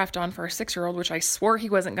Minecraft on for our 6-year-old, which I swore he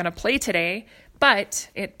wasn't gonna play today, but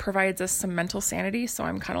it provides us some mental sanity, so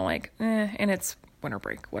I'm kind of like, and it's winter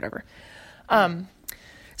break, whatever.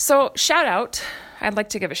 So shout out, I'd like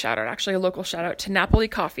to give a shout out, actually a local shout out to Napoli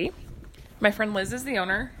Coffee. My friend Liz is the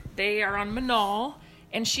owner. They are on Manal,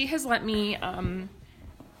 and she has let me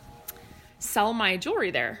sell my jewelry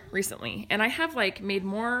there recently. And I have like made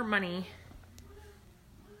more money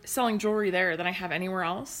selling jewelry there than I have anywhere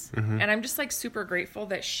else. And I'm just like super grateful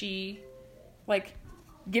that she like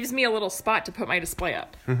gives me a little spot to put my display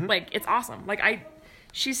up. Like it's awesome. Like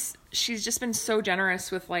she's just been so generous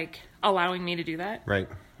with like allowing me to do that. Right.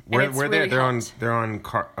 it's Where really they're helped. on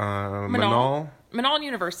Manal. Manal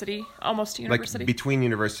University, almost university. Like between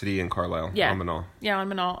University and Carlisle. Yeah. On Manal. Yeah, on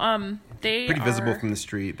Manal. They Pretty visible are- from the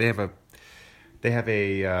street. They have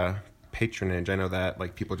a patronage. I know that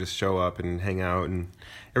like people just show up and hang out, and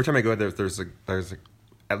every time I go there, there's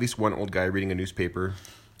at least one old guy reading a newspaper.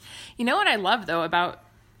 You know what I love though about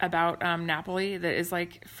Napoli that is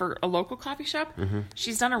like for a local coffee shop,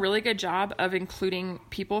 she's done a really good job of including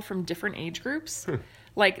people from different age groups.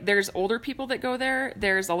 Like there's older people that go there.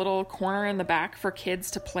 There's a little corner in the back for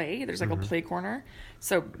kids to play. There's like a play corner.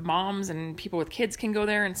 So moms and people with kids can go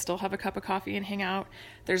there and still have a cup of coffee and hang out.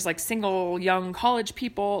 There's like single young college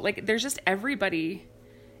people. Like there's just everybody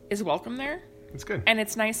is welcome there. It's good. And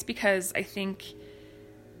it's nice because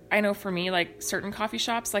I know for me, like certain coffee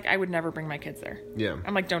shops, like I would never bring my kids there. Yeah.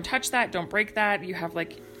 I'm like, don't touch that. Don't break that. You have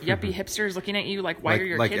like yuppie hipsters looking at you. Like, why are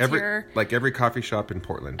your kids here? Like every coffee shop in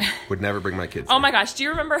Portland would never bring my kids. Oh there. my gosh. Do you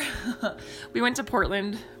remember we went to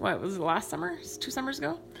Portland? What was it, last summer? 2 summers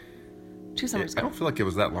ago? 2 summers I ago. don't feel like it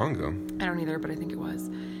was that long ago. I don't either, but I think it was.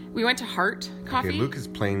 We went to Heart Coffee. Okay, Luke is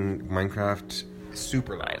playing Minecraft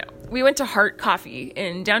super loud. I know. We went to Heart Coffee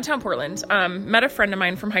in downtown Portland. Met a friend of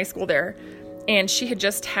mine from high school there, and she had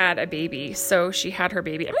just had a baby. So she had her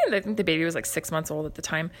baby. I mean, I think the baby was like 6 months old at the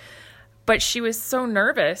time. But she was so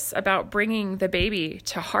nervous about bringing the baby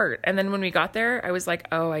to Heart. And then when we got there, I was like,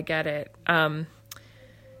 oh, I get it.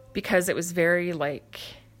 Because it was very like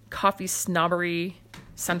coffee snobbery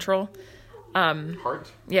central.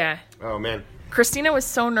 Heart? Yeah. Oh man. Christina was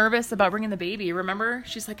so nervous about bringing the baby. Remember?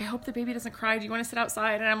 She's like, I hope the baby doesn't cry. Do you want to sit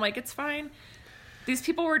outside? And I'm like, it's fine. These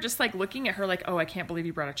people were just like looking at her like, oh, I can't believe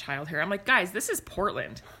you brought a child here. I'm like, guys, this is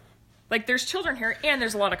Portland. Like, there's children here and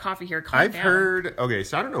there's a lot of coffee here. Calm I've down. heard, okay,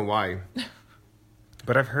 so I don't know why,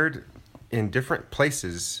 but I've heard in different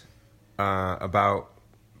places about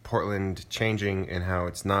Portland changing and how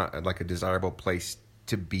it's not like a desirable place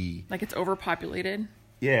to be. Like, it's overpopulated.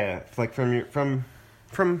 Yeah, like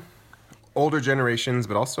from older generations,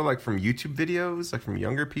 but also like from YouTube videos, like from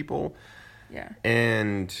younger people. Yeah.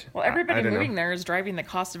 And Well, everybody I don't moving know. there is driving the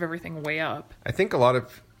cost of everything way up. I think a lot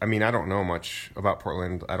of, I mean, I don't know much about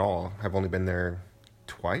Portland at all. I've only been there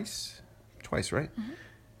twice, right? Mm-hmm.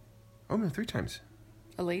 Oh no, 3 times.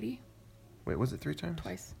 A lady? Wait, was it 3 times?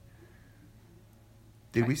 Twice.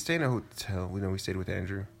 Did we stay in a hotel? We know we stayed with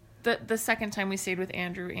Andrew. The second time we stayed with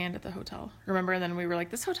Andrew and at the hotel. Remember? And then we were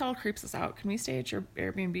like, this hotel creeps us out. Can we stay at your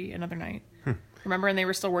Airbnb another night? Remember? And they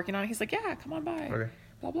were still working on it. He's like, yeah, come on by. Okay.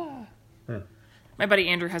 Blah, blah. My buddy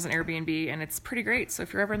Andrew has an Airbnb, and it's pretty great. So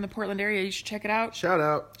if you're ever in the Portland area, you should check it out. Shout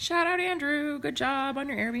out. Shout out, Andrew. Good job on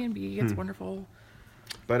your Airbnb. It's wonderful.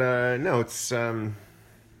 But no, it's I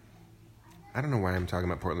don't know why I'm talking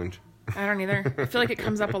about Portland. I don't either. I feel like it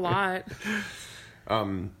comes up a lot. I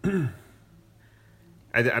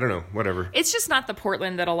don't know. Whatever. It's just not the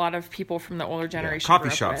Portland that a lot of people from the older generation Coffee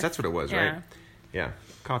grew up shops. with. That's what it was, Yeah. right? Yeah,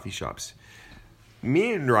 coffee shops.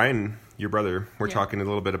 Me and Ryan, your brother, were Yeah. talking a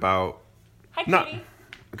little bit about. Hi, No. Katie.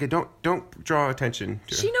 Okay, don't draw attention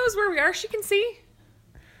to. She knows where we are. She can see.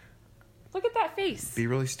 Look at that face. Be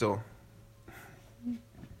really still. And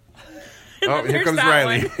Oh, then here there's comes that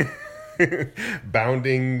Riley,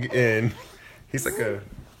 bounding in. He's like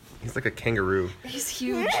a kangaroo. He's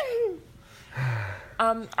huge.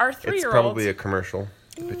 Our It's 3-year-old. probably a commercial.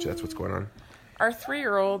 I bet you that's what's going on. Our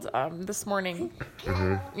 3-year-old. This morning.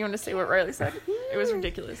 Mm-hmm. You want to say what Riley said? It was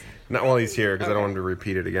ridiculous. Not while he's here, because I don't Okay. want him to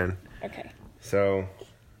repeat it again. Okay. So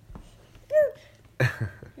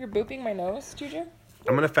You're booping my nose, Juju?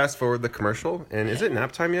 I'm gonna fast forward the commercial. And is it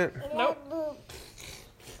nap time yet? Nope.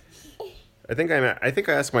 I think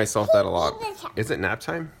I ask myself that a lot. Is it nap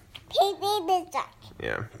time? Hey, baby duck.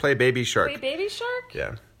 Yeah. Play Baby Shark. Play Baby Shark?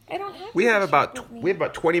 Yeah. I don't have We Baby have Shark with me.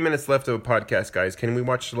 about 20 minutes left of a podcast, guys. Can we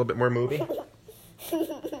watch a little bit more movie?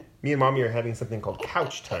 Me and Mommy are having something called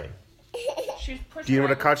couch time. She's pushing Do you know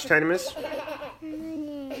what a my couch lips time is?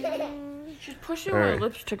 She's pushing All my right.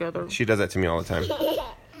 lips together. She does that to me all the time.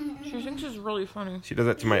 She thinks it's really funny. She does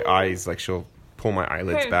that to my eyes, like she'll pull my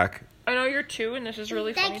eyelids Hey. back. I know you're 2, and this is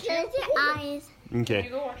really funny That too. kills your eyes. Can you Okay.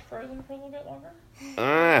 go watch Frozen for a little bit longer?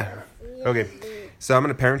 Okay. So I'm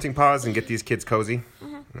gonna parenting pause and get these kids cozy.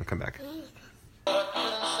 And I'll come back.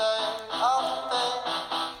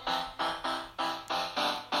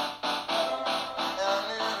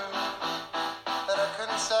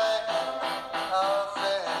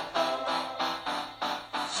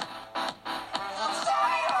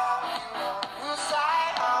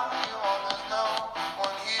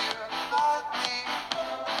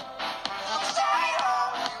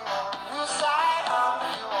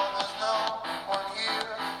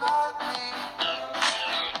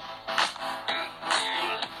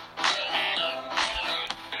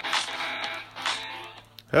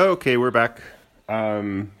 Okay, we're back.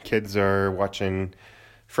 Kids are watching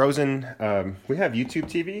Frozen. We have YouTube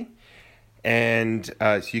TV, and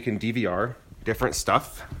so you can DVR different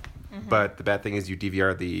stuff. But the bad thing is you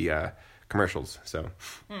DVR the commercials. So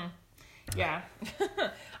Yeah.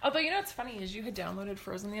 Although, you know what's funny is you had downloaded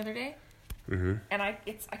Frozen the other day, and I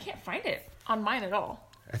can't find it on mine at all.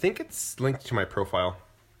 I think it's linked to my profile.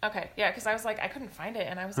 Okay, yeah, because I was like, I couldn't find it,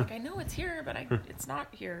 and I was like, I know it's here, but it's not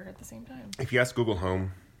here at the same time. If you ask Google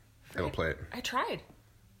Home, it'll play it. I tried.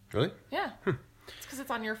 Really? Yeah. It's because it's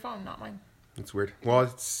on your phone, not mine. That's weird. Well,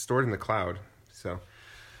 it's stored in the cloud. So,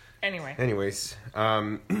 Anyway. anyways,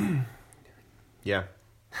 yeah.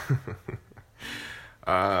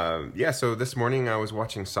 Yeah, so this morning I was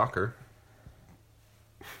watching soccer.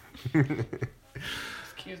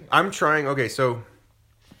 Excuse me. I'm trying. Okay, so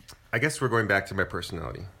I guess we're going back to my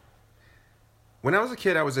personality. When I was a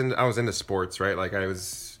kid, I was into sports, right? Like I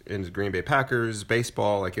was into Green Bay Packers,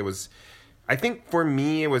 baseball. Like it was, I think for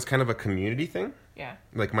me, it was kind of a community thing. Yeah.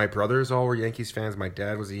 Like my brothers all were Yankees fans. My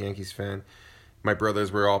dad was a Yankees fan. My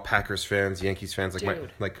brothers were all Packers fans, Yankees fans.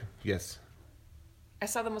 Dude. Yes. I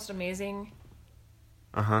saw the most amazing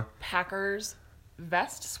Uh-huh. Packers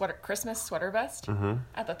Christmas sweater vest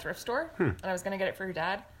at the thrift store, and I was gonna get it for your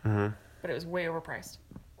dad, but it was way overpriced.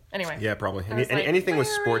 Anyway, Yeah, probably. I was like, Anything with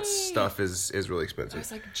sports "Larry!" stuff is really I expensive.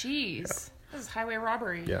 was like, geez, this is highway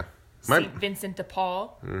robbery. Yeah. St. Vincent de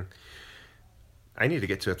Paul. I need to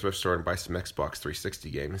get to a thrift store and buy some Xbox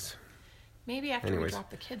 360 games. Maybe after we Anyways. drop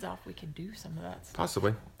the kids off, we can do some of that stuff.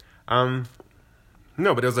 Possibly. No,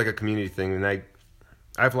 but it was like a community thing, and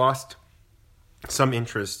I've lost some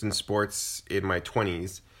interest in sports in my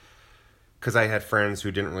 20s because I had friends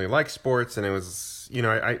who didn't really like sports, and it was, you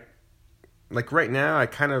know, I like right now I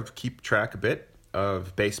kind of keep track a bit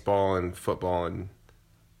of baseball and football and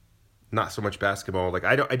not so much basketball. Like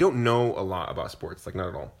I don't know a lot about sports, like not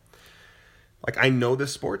at all. Like I know the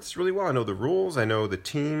sports really well. I know the rules, I know the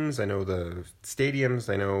teams, I know the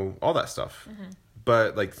stadiums, I know all that stuff. Mm-hmm.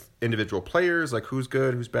 But like individual players, like who's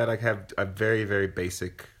good, who's bad, I have a very, very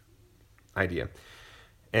basic idea.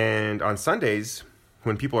 And on Sundays,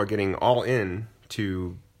 when people are getting all in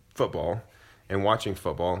to football and watching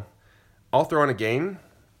football, I'll throw on a game,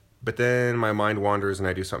 but then my mind wanders and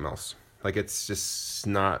I do something else. Like it's just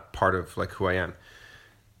not part of like who I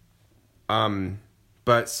am.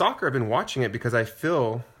 But soccer, I've been watching it because I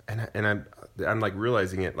feel, and I'm like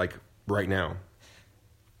realizing it like right now.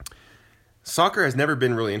 Soccer has never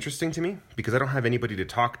been really interesting to me because I don't have anybody to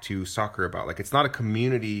talk to soccer about. Like it's not a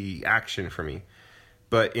community action for me.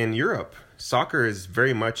 But in Europe, soccer is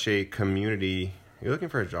very much a community. You're looking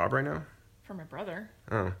for a job right now? For my brother.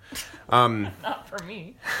 Oh. Not for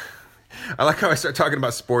me. I like how I start talking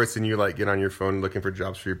about sports and you like get on your phone looking for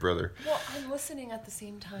jobs for your brother. Well, I'm listening at the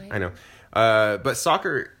same time. I know. But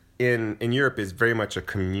soccer in Europe is very much a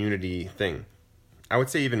community thing. I would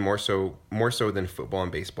say even more so than football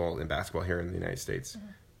and baseball and basketball here in the United States. Mm-hmm.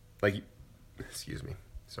 Like, excuse me.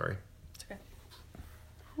 Sorry. It's okay.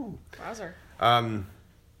 Wowzer.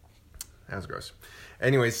 That was gross.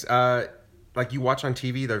 Anyways, like you watch on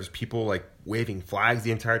TV, there's people like waving flags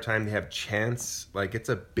the entire time. They have chants. Like it's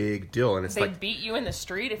a big deal. And it's they like beat you in the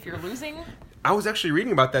street if you're losing? I was actually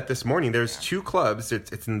reading about that this morning. There's two clubs.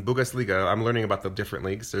 It's in Bundesliga. I'm learning about the different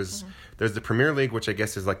leagues. There's the Premier League, which I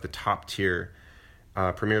guess is like the top tier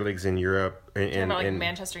Premier Leagues in Europe. And like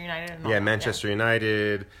Manchester United and all yeah, that. Manchester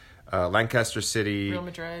United, Lancaster City. Real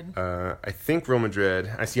Madrid. I think Real Madrid.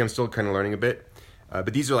 I see I'm still kind of learning a bit.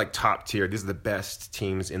 But these are like top tier. These are the best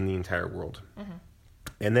teams in the entire world. Mm-hmm.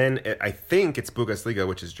 And then I think it's Bundesliga,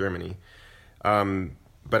 which is Germany.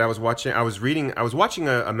 But I was watching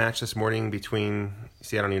a match this morning between,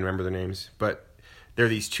 I don't even remember their names, but there are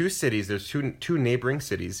these two cities. There's two neighboring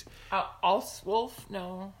cities. Wolf?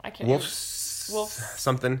 No, I can't. Wolf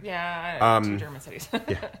something. Yeah, two German cities.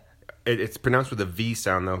 Yeah. It's pronounced with a V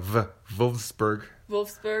sound though. Wolfsburg.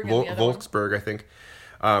 Wolfsburg, I think.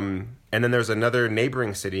 And then there's another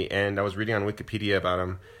neighboring city, and I was reading on Wikipedia about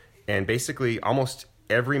them, and basically almost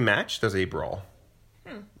every match there's a brawl.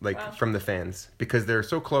 From the fans, because they're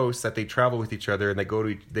so close that they travel with each other and they go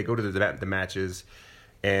to the matches,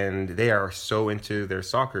 and they are so into their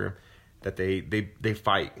soccer that they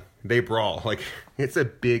fight, they brawl. Like it's a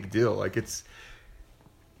big deal. Like it's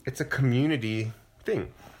a community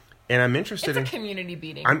thing, and I'm interested. It's a community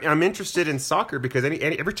beating. I'm interested in soccer because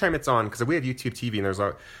every time it's on, because we have YouTube TV and there's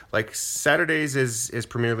like Saturdays is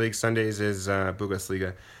Premier League, Sundays is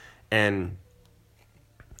Bundesliga, and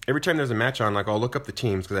every time there's a match on, like I'll look up the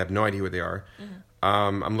teams because I have no idea what they are.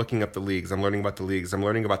 Mm-hmm. I'm looking up the leagues. I'm learning about the leagues. I'm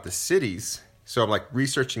learning about the cities. So I'm like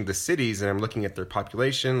researching the cities and I'm looking at their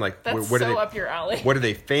population. Like that's what so are they, up your alley. What are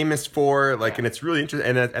they famous for? Like, and it's really interesting.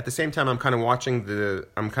 And at the same time, I'm kind of watching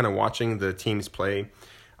the teams play.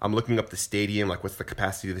 I'm looking up the stadium. Like, what's the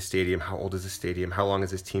capacity of the stadium? How old is the stadium? How long has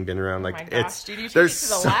this team been around? Like, oh my gosh, dude, you take me to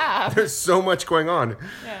the lab. There's so much going on.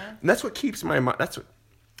 Yeah, and that's what keeps my mind.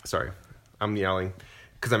 Sorry, I'm yelling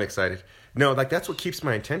because I'm excited. No, like that's what keeps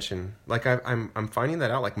my attention. Like I'm finding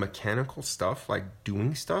that out. Like mechanical stuff, like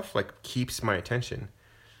doing stuff, like keeps my attention.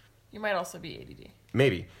 You might also be ADD.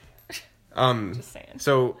 Maybe. Just saying.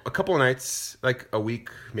 So a couple of nights, like a week,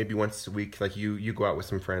 maybe once a week, like you go out with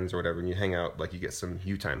some friends or whatever, and you hang out. Like you get some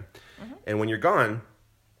you time. Mm-hmm. And when you're gone,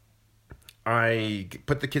 I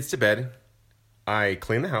put the kids to bed. I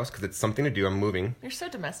clean the house because it's something to do. I'm moving. You're so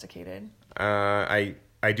domesticated.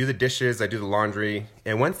 I do the dishes, I do the laundry,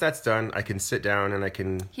 and once that's done, I can sit down and I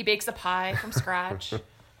can... He bakes a pie from scratch.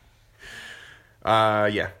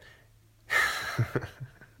 Yeah.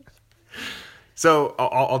 So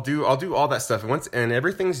I'll do all that stuff, and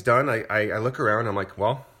everything's done. I look around. I'm like,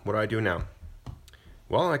 well, what do I do now?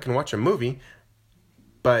 Well, I can watch a movie,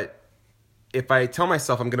 but if I tell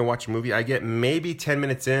myself I'm gonna watch a movie, I get maybe 10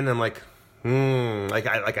 minutes in. I'm like,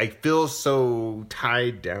 I feel so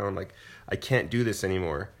tied down. Like I can't do this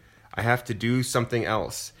anymore. I have to do something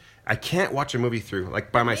else. I can't watch a movie through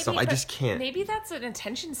like by myself. I just can't. Maybe that's an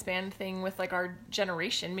attention span thing with like our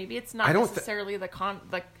generation. Maybe it's not necessarily the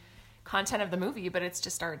content of the movie, but it's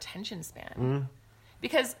just our attention span.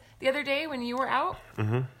 Because the other day when you were out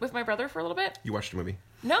with my brother for a little bit, You watched a movie.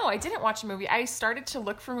 no, I didn't watch a movie. I started to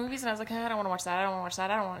look for movies and I was like, I don't want to watch that. I don't want to watch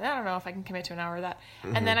that. I don't know if I can commit to an hour of that.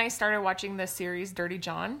 And then I started watching the series Dirty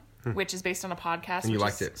John, which is based on a podcast. And you which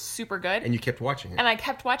liked is it. super good. And you kept watching it. And I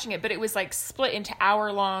kept watching it, but it was like split into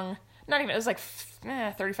hour-long, not even, it was like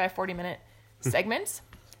 35, 40-minute segments.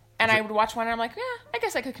 And I would watch one and I'm like, yeah, I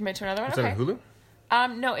guess I could commit to another one. Is that on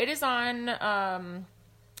Hulu? No, it is on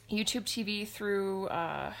YouTube TV through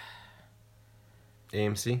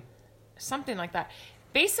AMC? something like that.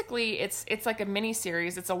 Basically, it's like a mini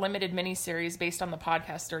series. It's a limited mini series based on the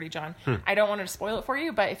podcast Dirty John. I don't want to spoil it for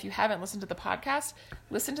you, but if you haven't listened to the podcast,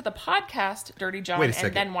 listen to the podcast Dirty John Wait a second.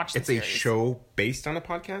 and then watch the It's series. a show based on a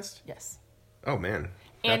podcast? Yes. Oh, man.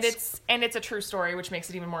 And That's- it's a true story, which makes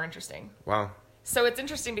it even more interesting. Wow. So it's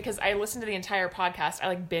interesting because I listened to the entire podcast. I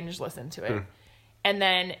like binge listened to it. And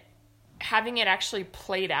then having it actually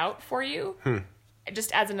played out for you it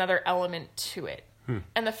just adds another element to it.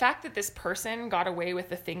 And the fact that this person got away with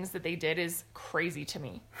the things that they did is crazy to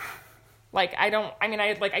me. Like, I don't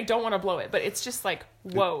want to blow it, but it's just like,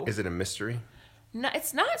 whoa. Is it a mystery? No,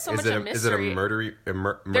 it's not so much Is a it mystery. a murder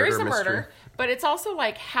There is a mystery? murder, but it's also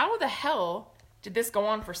like, how the hell did this go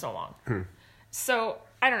on for so long? So,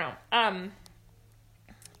 I don't know.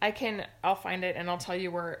 I'll find it and I'll tell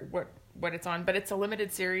you what it's on, but it's a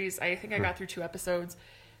limited series. I think I got through 2 episodes,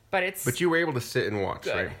 but you were able to sit and watch,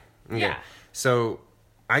 good. right? Okay. Yeah. So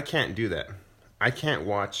I can't do that. I can't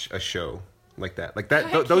watch a show like that. Like that.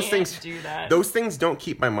 I Those can't things. do that. Those things don't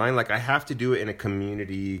keep my mind. Like I have to do it in a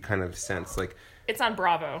community kind of sense. Like it's on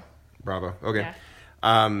Bravo. Bravo. Okay.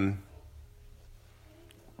 Yeah.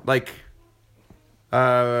 Like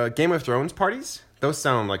Game of Thrones parties. Those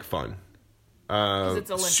sound like fun. It's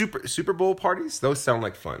a Super Bowl parties. Those sound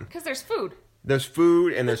like fun. Because there's food. There's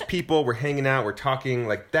food and there's people. We're hanging out. We're talking.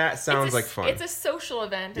 Like that sounds like fun. It's a social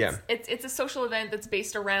event. Yeah. It's a social event that's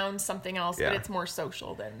based around something else, Yeah. but it's more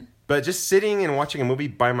social than. But just sitting and watching a movie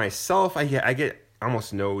by myself, I get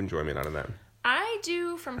almost no enjoyment out of that. I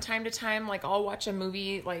do from time to time. Like I'll watch a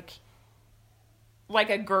movie like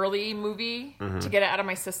a girly movie to get it out of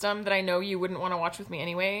my system that I know you wouldn't want to watch with me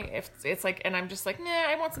anyway. If it's like, and I'm just like, nah,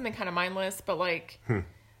 I want something kind of mindless, but like,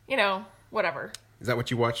 whatever. Is that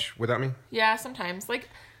what you watch without me? Yeah, sometimes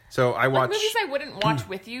So I watch movies I wouldn't watch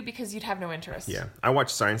with you because you'd have no interest. Yeah, I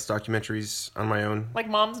watch science documentaries on my own. Like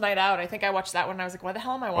Mom's Night Out. I think I watched that one and I was like, why the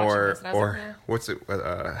hell am I watching this? And I was like, eh. What's it?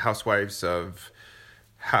 Housewives of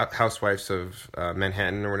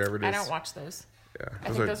Manhattan or whatever it is. I don't watch those. Yeah,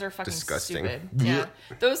 I think those are fucking disgusting. stupid. Yeah.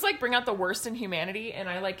 Those bring out the worst in humanity and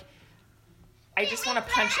I just want to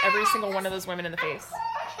punch every single one of those women in the face.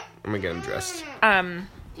 I'm gonna get them dressed.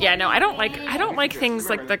 Yeah, no, I don't like things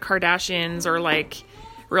like the Kardashians or like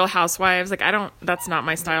Real Housewives. Like that's not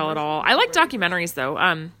my style at all. I like documentaries though.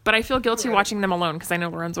 But I feel guilty watching them alone because I know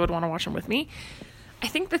Lorenzo would want to watch them with me. I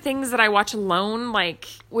think the things that I watch alone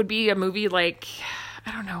would be a movie like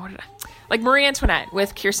I don't know like Marie Antoinette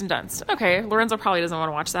with Kirsten Dunst. Okay, Lorenzo probably doesn't want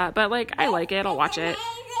to watch that, but I like it. I'll watch it.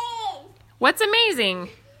 What's amazing?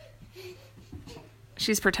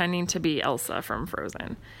 She's pretending to be Elsa from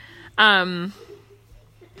Frozen.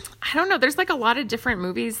 I don't know. There's a lot of different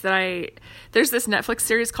movies that there's this Netflix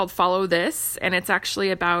series called Follow This, and it's actually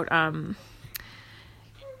about, I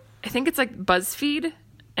think it's like BuzzFeed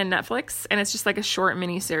and Netflix, and it's just like a short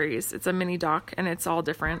mini series. It's a mini doc, and it's all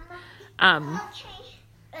different.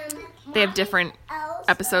 They have different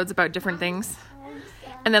episodes about different things.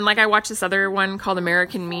 And then I watched this other one called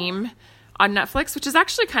American Meme on Netflix, which is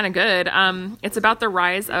actually kind of good. It's about the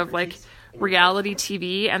rise of reality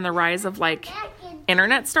TV and the rise of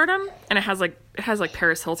internet stardom, and it has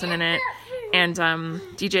Paris Hilton in it and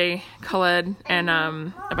DJ Khaled and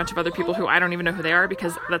a bunch of other people who I don't even know who they are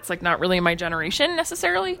because that's not really my generation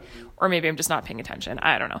necessarily, or maybe I'm just not paying attention.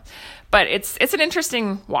 I don't know, but it's an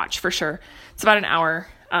interesting watch for sure. It's about an hour.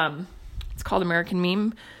 It's called American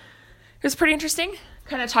Meme. It was pretty interesting,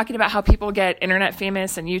 kind of talking about how people get internet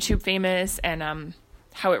famous and YouTube famous and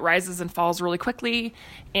how it rises and falls really quickly,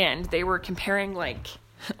 and they were comparing likes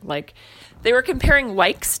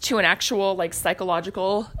to an actual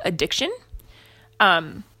psychological addiction.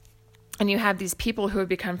 And you have these people who have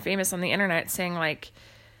become famous on the internet saying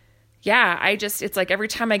yeah, it's every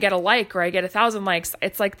time I get a like or I get 1,000 likes,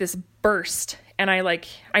 it's this burst and I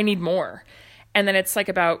need more. And then it's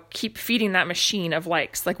about keep feeding that machine of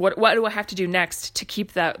likes. What do I have to do next to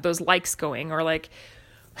keep those likes going? Or I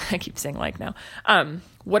keep saying now.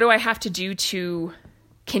 What do I have to do to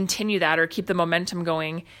continue that or keep the momentum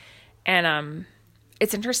going? And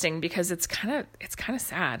it's interesting because it's kind of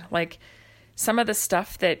sad. Some of the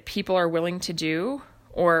stuff that people are willing to do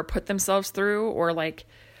or put themselves through or like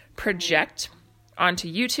project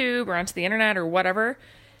onto YouTube or onto the internet or whatever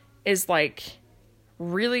is like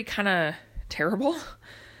really kind of terrible.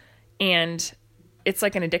 And it's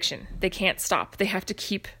like an addiction. They can't stop. They have to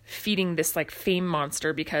keep feeding this like fame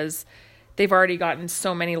monster because they've already gotten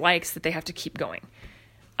so many likes that they have to keep going.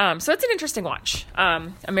 So it's an interesting watch.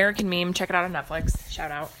 American Meme. Check it out on Netflix.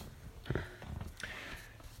 Shout out.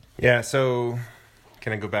 Yeah. So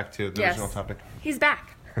can I go back to the original topic? He's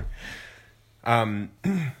back.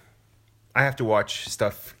 I have to watch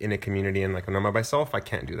stuff in a community, and like when I'm by myself, I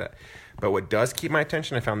can't do that. But what does keep my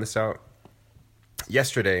attention, I found this out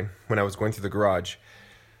yesterday when I was going through the garage.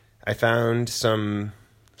 I found some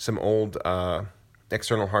old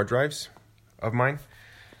external hard drives of mine,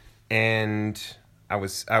 and I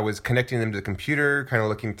was connecting them to the computer, kind of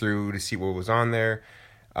looking through to see what was on there,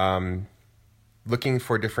 looking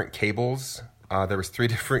for different cables. There was 3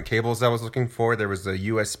 different cables I was looking for. There was a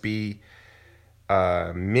USB,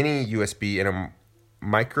 mini USB, and a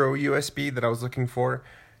micro USB that I was looking for,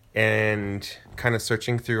 and kind of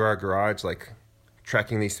searching through our garage, like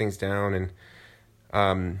tracking these things down. And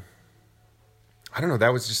I don't know,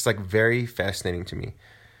 that was just like very fascinating to me.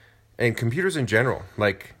 And computers in general,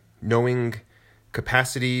 like knowing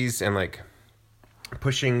capacities and like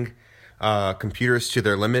pushing computers to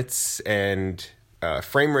their limits, and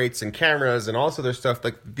frame rates and cameras and all this other stuff,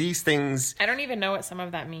 like these things. I don't even know what some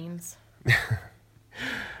of that means.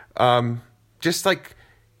 Just like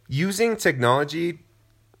using technology,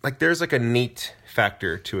 like there's like a neat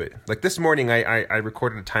factor to it. Like this morning I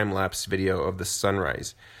recorded a time-lapse video of the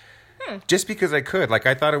sunrise. Just because I could. Like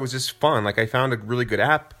I thought it was just fun. Like I found a really good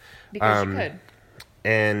app. Because you could.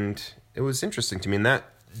 And it was interesting to me. And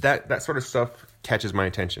that sort of stuff catches my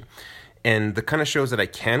attention. And the kind of shows that I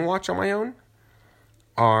can watch on my own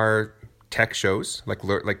are tech shows. Like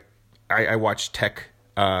I watch tech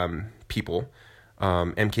people.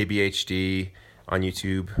 MKBHD on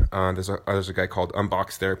YouTube. There's a guy called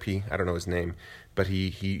Unbox Therapy. I don't know his name, but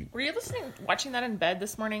he. Were you watching that in bed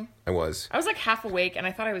this morning? I was. I was like half awake, and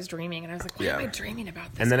I thought I was dreaming, and I was like, "Why am I dreaming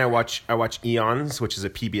about this?" And then I watch Eons, which is a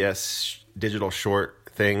PBS digital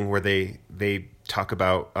short thing where they talk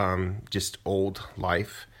about just old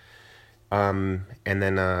life. And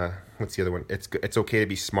then what's the other one? It's Okay to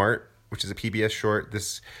Be Smart, which is a PBS short.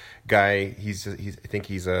 This guy, I think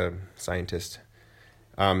he's a scientist.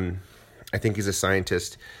 I think he's a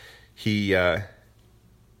scientist. He,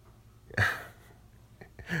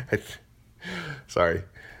 sorry.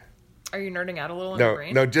 Are you nerding out a little in your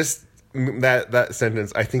brain? No, just that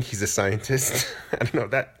sentence. I think he's a scientist. I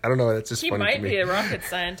don't know. That's just funny to me. He might be a rocket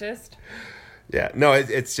scientist. Yeah, no,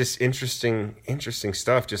 it's just interesting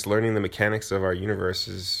stuff. Just learning the mechanics of our universe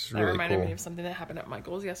is really cool. That reminded me of something that happened at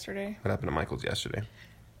Michael's yesterday. What happened at Michael's yesterday?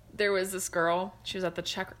 There was this girl. She was at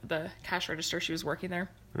the cash register. She was working there.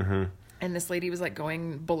 Mm-hmm. And this lady was like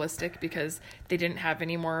going ballistic because they didn't have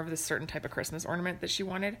any more of this certain type of Christmas ornament that she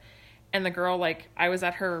wanted. And the girl, like, I was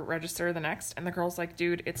at her register the next, and the girl's like,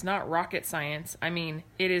 dude, it's not rocket science. I mean,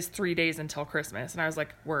 it is 3 days until Christmas. And I was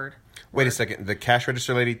like, word. Wait a second. The cash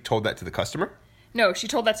register lady told that to the customer? No, she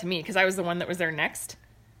told that to me because I was the one that was there next.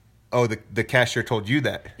 Oh, the cashier told you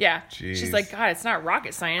that? Yeah. Jeez. She's like, God, it's not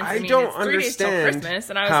rocket science. I don't it's 3 days till understand Christmas.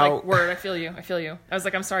 And I was like, word, I feel you. I was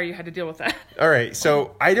like, I'm sorry you had to deal with that. All right,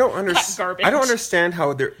 so I don't Garbage. I don't understand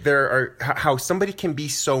how how somebody can be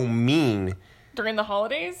so mean during the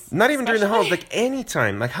holidays. Not even during the holidays, like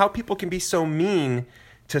anytime. Like how people can be so mean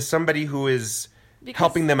to somebody who is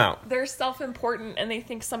helping them out. They're self-important, and they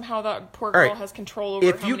think somehow that poor girl has control over.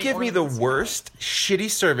 If you give me the worst shitty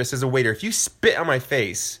service as a waiter, if you spit on my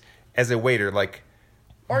face as a waiter, like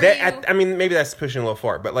that, I mean, maybe that's pushing a little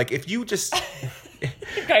far, but like if you just the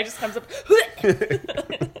guy just comes up.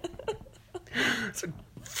 It's like,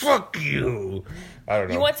 fuck you. I don't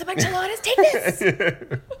know. You want some enchiladas? Take this.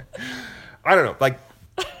 I don't know. Like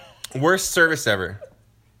worst service ever.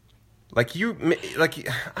 Like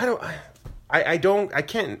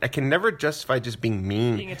I can never justify just being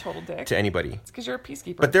mean, being a total dick to anybody. It's because you're a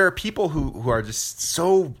peacekeeper. But there are people who are just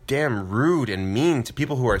so damn rude and mean to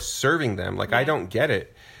people who are serving them. Like, yeah. I don't get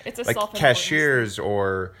it. It's a like cashiers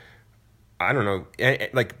or I don't know,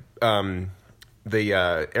 like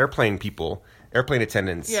the airplane people, airplane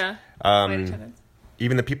attendants. Yeah. Flight attendants.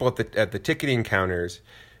 Even the people at the ticketing counters.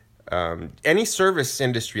 Any service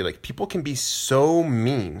industry, like people can be so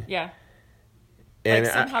mean. Yeah. And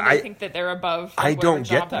like somehow they think that they're above. Like, I don't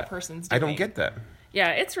get that person's doing. I don't get that.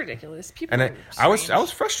 Yeah, it's ridiculous. People. And I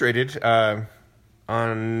was frustrated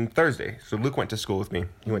on Thursday. So Luke went to school with me.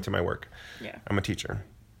 He went to my work. Yeah. I'm a teacher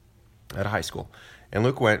at a high school, and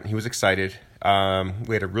Luke went. He was excited. We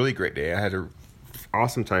had a really great day. I had a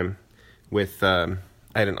awesome time with I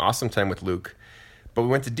had an awesome time with Luke, but we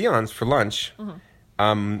went to Dion's for lunch.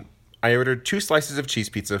 I ordered 2 slices of cheese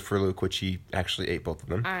pizza for Luke, which he actually ate both of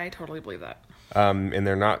them. I totally believe that. And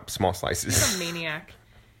they're not small slices. He's a maniac.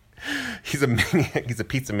 He's a maniac. He's a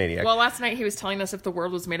pizza maniac. Well, last night he was telling us if the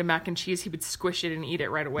world was made of mac and cheese, he would squish it and eat it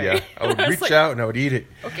right away. Yeah, I would reach out and I would eat it.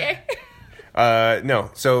 Okay. No,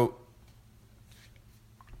 so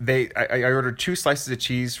I ordered 2 slices of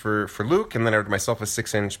cheese for Luke, and then I ordered myself a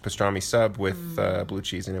 6-inch pastrami sub with blue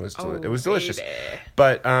cheese, and it was delicious. Baby.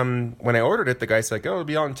 But when I ordered it, the guy's like, "Oh, it'll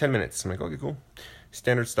be out in 10 minutes." I'm like, "Okay, cool,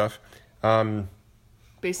 standard stuff."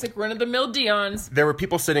 Basic run-of-the-mill Dion's. There were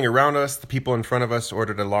people sitting around us. The people in front of us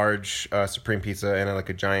ordered a large supreme pizza and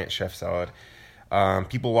a giant chef salad.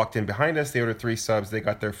 People walked in behind us. They ordered 3 subs. They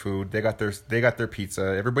got their food. They got their pizza.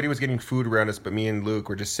 Everybody was getting food around us, but me and Luke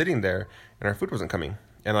were just sitting there, and our food wasn't coming.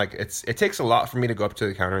 And it takes a lot for me to go up to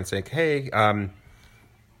the counter and say, "Hey,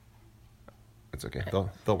 it's okay.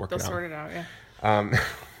 They'll work it out. They'll sort it out." Yeah.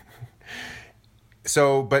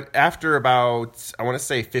 So, but after about, I want to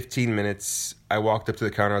say 15 minutes, I walked up to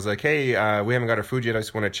the counter. I was like, "Hey, we haven't got our food yet. I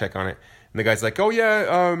just want to check on it." And the guy's like, "Oh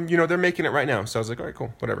yeah, they're making it right now." So I was like, "All right,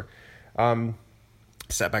 cool, whatever."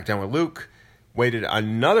 Sat back down with Luke, waited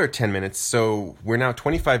another 10 minutes. So we're now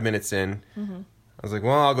 25 minutes in. I was like,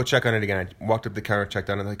 "Well, I'll go check on it again." I walked up to the counter,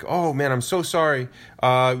 checked on it. Like, "Oh man, I'm so sorry.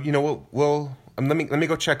 Let me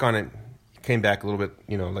go check on it." Came back a little bit,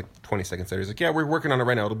 like 20 seconds later. He's like, "Yeah, we're working on it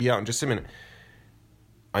right now. It'll be out in just a minute."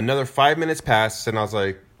 Another 5 minutes passed, and I was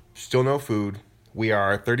like, "Still no food. We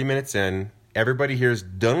are 30 minutes in. Everybody here is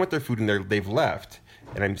done with their food, and they've left,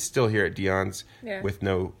 and I'm still here at Dion's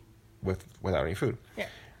without any food." Yeah.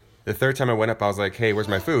 The third time I went up, I was like, "Hey, where's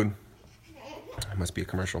my food?" It must be a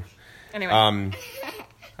commercial. Anyway. I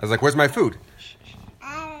was like, "Where's my food?"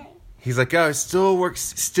 He's like, "Oh, it still works.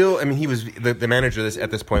 Still." I mean, he was the manager.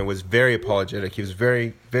 At this point was very apologetic. He was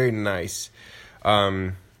very, very nice.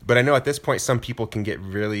 But I know at this point some people can get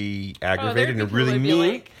really aggravated and really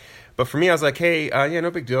mean. But for me, I was like, "Hey, no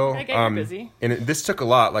big deal." I get you're busy. And this took a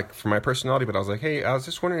lot, for my personality. But I was like, "Hey, I was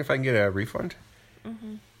just wondering if I can get a refund."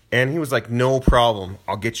 And he was like, "No problem.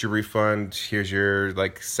 I'll get your refund. Here's your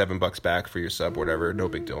 $7 back for your sub, whatever. No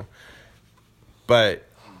big deal." But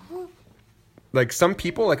some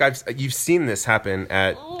people, you've seen this happen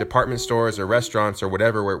at department stores or restaurants or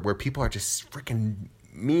whatever, where people are just freaking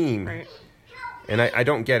mean. Right. And I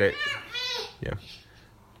don't get it. Yeah.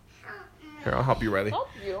 Here, I'll help you, Riley. Help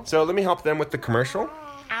you. So let me help them with the commercial.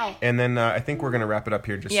 Ow. And then I think we're going to wrap it up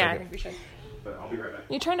here just a Yeah, I second. think we should. But I'll be right back.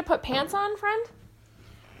 You trying to put pants on, friend?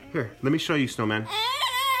 Here, let me show you, Snowman.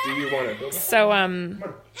 Do you want to? So,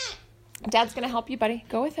 Dad's gonna help you, buddy.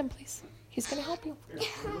 Go with him, please. He's gonna help you.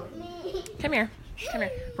 Come here. Come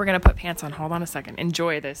here. We're gonna put pants on. Hold on a second.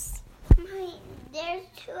 Enjoy this. Mommy, there's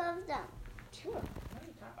 2 of them. 2 of them.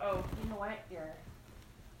 Oh, you know what?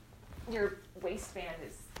 Your waistband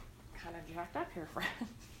is kind of jacked up here, friend.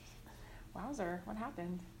 Wowzer, what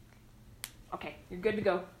happened? Okay, you're good to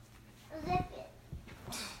go. Zip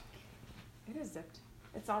it. It is zipped.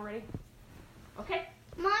 It's all ready. Okay.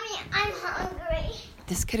 Mommy, I'm hungry.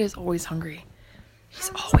 This kid is always hungry. He's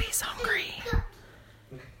always hungry.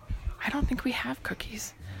 I don't think we have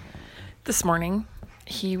cookies. This morning,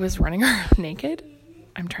 he was running around naked.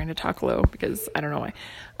 I'm trying to talk low because I don't know why.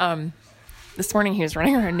 This morning, he was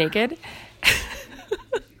running around naked.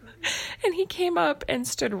 And he came up and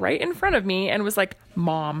stood right in front of me and was like,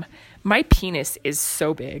 "Mom, my penis is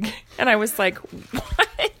so big." And I was like,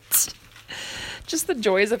 "What?" Just the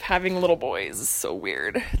joys of having little boys is so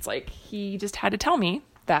weird. It's like he just had to tell me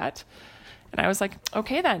that. And I was like,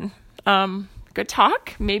 "Okay then. Good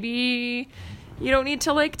talk. Maybe you don't need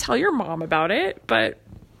to tell your mom about it, but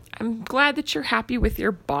I'm glad that you're happy with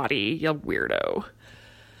your body, you weirdo."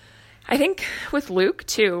 I think with Luke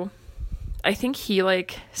too, I think he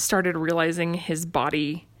started realizing his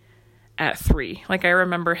body at 3. I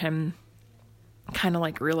remember him kind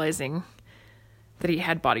of realizing that he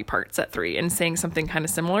had body parts at 3 and saying something kind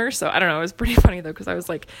of similar. So I don't know. It was pretty funny though, because I was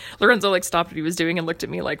like, Lorenzo stopped what he was doing and looked at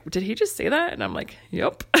me like, "Did he just say that?" And I'm like,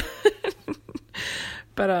 "Yep."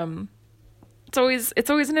 But it's always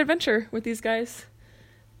an adventure with these guys.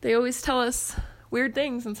 They always tell us weird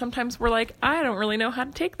things, and sometimes we're like, "I don't really know how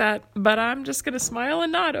to take that, but I'm just gonna smile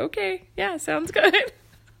and nod. Okay, yeah, sounds good."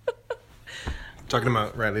 Talking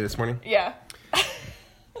about Riley this morning. Yeah.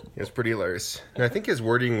 It was pretty hilarious. And I think his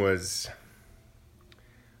wording was,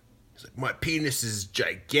 "My penis is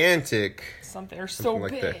gigantic." Something or so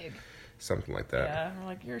like big. that. Something like that. Yeah, we're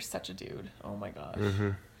like, "You're such a dude. Oh my gosh."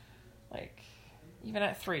 Even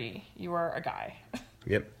at 3, you are a guy.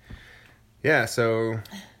 Yep. Yeah, so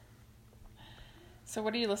So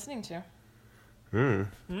what are you listening to?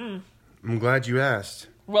 I'm glad you asked.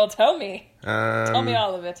 Well, tell me. Tell me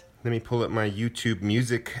all of it. Let me pull up my YouTube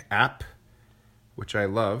Music app, which I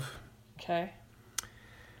love. Okay.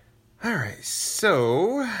 All right,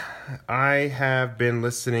 so I have been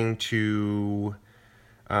listening to,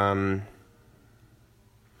 well,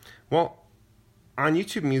 on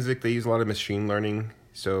YouTube Music they use a lot of machine learning.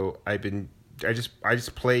 So I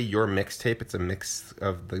just play your mixtape. It's a mix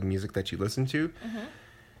of the music that you listen to,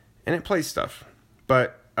 and it plays stuff.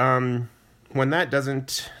 But when that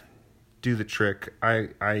doesn't do the trick,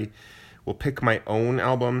 I will pick my own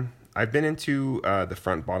album. I've been into the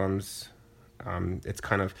Front Bottoms. It's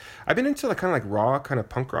kind of, I've been into like raw, kind of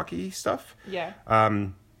punk rocky stuff. Yeah.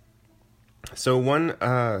 So one,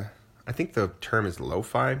 I think the term is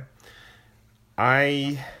lo-fi.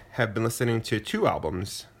 I have been listening to 2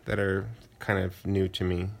 albums that are kind of new to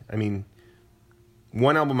me. I mean,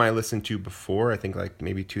 one album I listened to before, I think like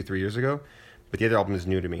maybe 2-3 years ago, but the other album is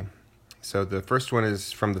new to me. So the first one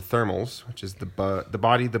is from the Thermals, which is the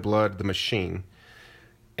Body, the Blood, the Machine.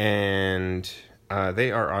 And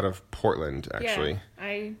they are out of Portland, actually.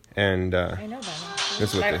 Yeah, I know them. This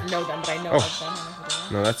is what I they- don't know them, but I know of them. I know who they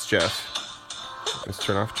are. No, that's Jeff. Let's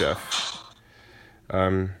turn off Jeff. It's like,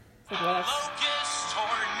 well, that's... Focus,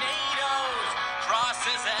 tornadoes,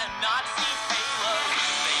 crosses, and Nazi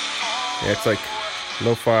payloads. Yeah, it's like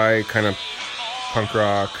lo-fi, kind of punk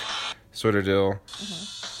rock, sort of deal.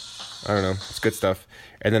 I don't know. It's good stuff.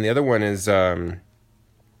 And then the other one is,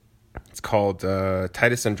 it's called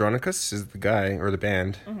Titus Andronicus is the guy, or the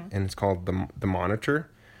band, and it's called The Monitor.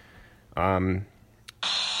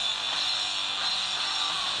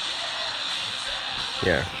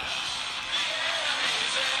 Yeah.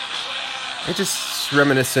 It's just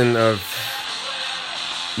reminiscent of,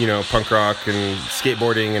 punk rock and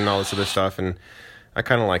skateboarding and all this other stuff, and I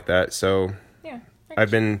kind of like that. So Yeah. I've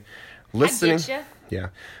been listening. I get ya. Yeah,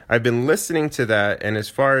 I've been listening to that, and as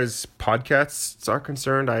far as podcasts are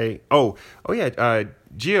concerned,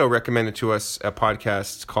 Gio recommended to us a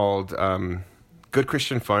podcast called Good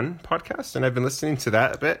Christian Fun podcast, and I've been listening to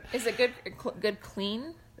that a bit. Is it good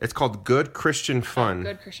clean? It's called Good Christian Fun.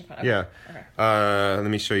 Good Christian Fun. Okay. Yeah. Okay. Let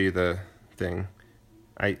me show you the thing.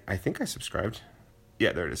 I think I subscribed.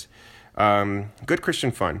 Yeah, there it is. Good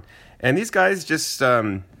Christian Fun. And these guys just,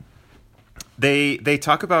 they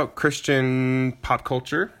talk about Christian pop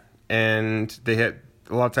culture, and a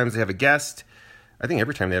lot of times they have a guest. I think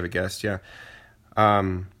every time they have a guest, yeah.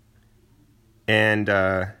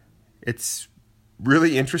 It's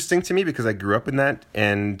really interesting to me because I grew up in that,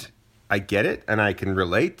 and I get it, and I can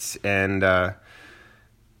relate, and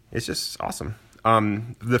it's just awesome.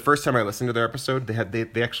 The first time I listened to their episode,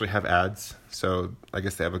 they actually have ads, so I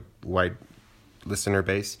guess they have a wide listener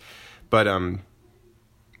base. But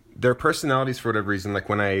their personalities, for whatever reason, like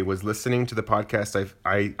when I was listening to the podcast,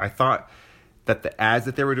 I thought that the ads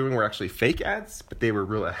that they were doing were actually fake ads, but they were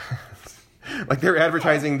real ads. Like they were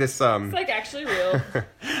advertising this. It's like actually real.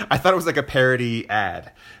 I thought it was like a parody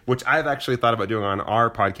ad, which I've actually thought about doing on our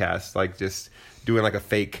podcast, like just doing like a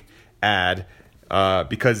fake ad,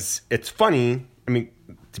 because it's funny. I mean,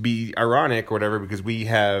 to be ironic or whatever, because we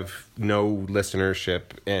have no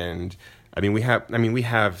listenership, and we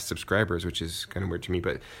have subscribers, which is kind of weird to me,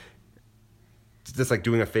 but it's just like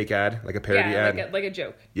doing a fake ad, like a parody ad. Like a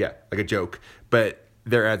joke. Yeah, like a joke. But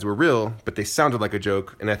their ads were real, but they sounded like a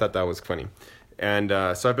joke, and I thought that was funny. And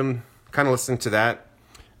so I've been kind of listening to that.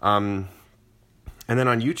 And then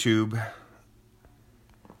on YouTube,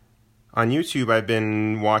 I've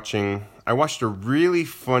been watching... I watched a really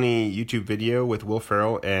funny YouTube video with Will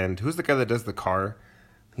Ferrell, and who's the guy that does the car?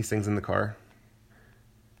 He sings in the car.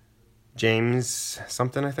 James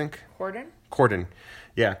something, I think. Corden.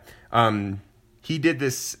 Yeah. He did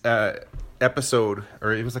this episode,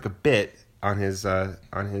 or it was like a bit on his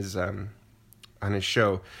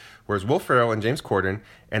show, whereas Will Ferrell and James Corden,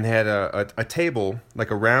 and they had a table,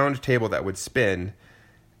 like a round table that would spin,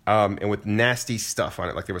 and with nasty stuff on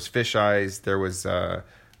it. Like there was fish eyes, there was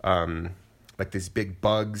like these big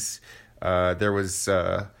bugs, there was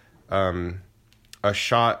a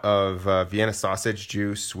shot of Vienna sausage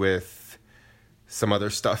juice with some other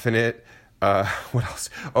stuff in it. What else?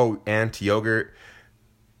 Oh, and yogurt.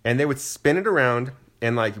 And they would spin it around,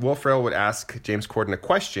 and like Will Ferrell would ask James Corden a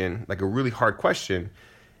question, like a really hard question,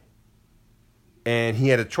 and he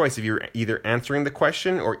had a choice of either answering the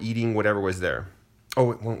question or eating whatever was there.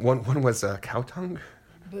 Oh, one was cow tongue.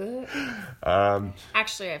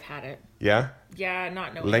 Actually, I've had it. Yeah. Yeah,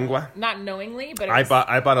 not knowingly. Lengua. Not knowingly, but I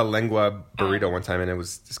bought a lengua burrito one time, and it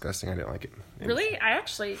was disgusting. I didn't like it. Really? I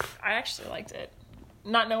actually liked it.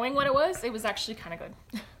 Not knowing what it was actually kind of good.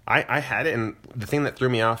 I had it, and the thing that threw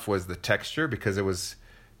me off was the texture because it was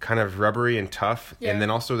kind of rubbery and tough, Yeah. and then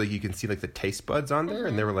also like you can see like the taste buds on there,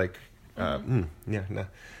 and they were like, no,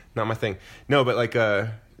 not my thing. No, but like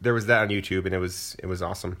there was that on YouTube, and it was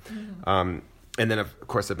awesome. And then of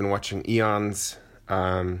course I've been watching Eons,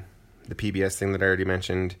 the PBS thing that I already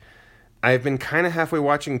mentioned. I've been kind of halfway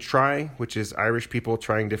watching Try, which is Irish people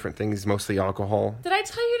trying different things, mostly alcohol. Did I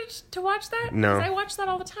tell you to watch that? No. 'Cause I watch that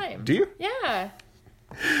all the time. Do you? Yeah.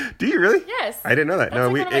 Do you really? Yes. I didn't know that. That's No,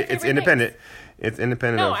 like one of my it's favorite independent. It's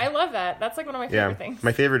independent. No, of, I love that. That's like one of my favorite things.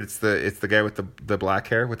 My favorite. It's the guy with the black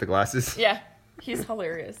hair with the glasses. Yeah, he's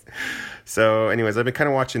hilarious. So, anyways, I've been kind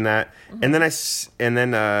of watching that, and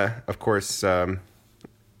then of course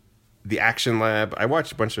the Action Lab. I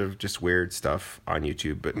watch a bunch of just weird stuff on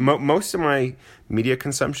YouTube, but most of my media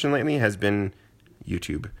consumption lately has been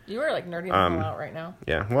YouTube. You are like nerding the hell out right now.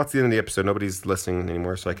 Yeah, well, it's the end of the episode. Nobody's listening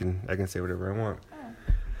anymore, so I can say whatever I want.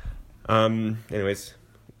 Anyways,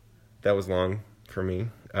 that was long for me.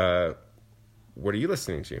 What are you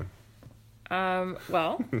listening to?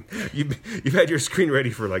 Well, You've had your screen ready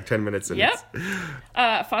for like 10 minutes. And yep.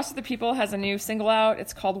 Foster the People has a new single out.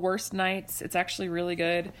 It's called Worst Nights. It's actually really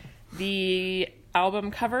good. The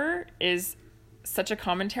album cover is such a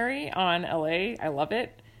commentary on LA. I love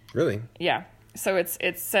it. Really? Yeah. So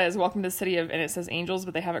it says "Welcome to the City of," and it says Angels,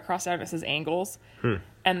 but they have it crossed out and it says Angles.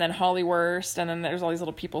 And then Hollywurst, and then there's all these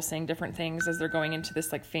little people saying different things as they're going into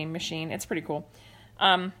this like fame machine. It's pretty cool.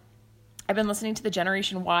 I've been listening to the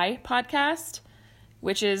Generation Y podcast,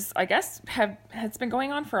 which is, I guess, has been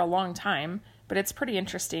going on for a long time, but it's pretty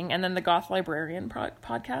interesting. And then the Goth Librarian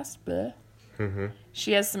podcast. Bleh.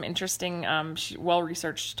 She has some interesting,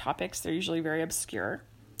 well-researched topics. They're usually very obscure.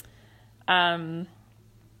 Gosh,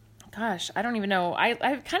 I don't even know. I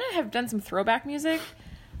kind of have done some throwback music.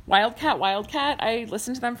 Wildcat. I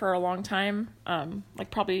listened to them for a long time,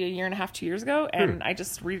 like probably a year and a half, 2 years ago, and I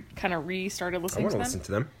just restarted listening to them. I want to listen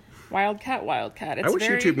to them. Wildcat. It's I wish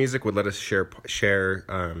very, YouTube Music would let us share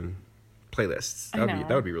playlists.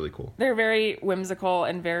 That would be really cool. They're very whimsical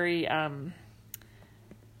and very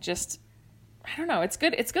just, I don't know. It's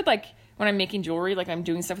good. It's good. Like when I'm making jewelry, like I'm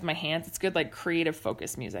doing stuff with my hands. It's good, like creative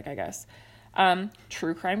focus music, I guess.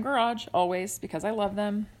 True Crime Garage, always, because I love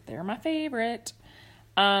them. They're my favorite.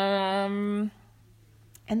 And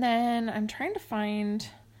then I'm trying to find,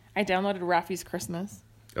 I downloaded Rafi's Christmas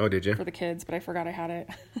Oh, did you? for the kids, but I forgot I had it.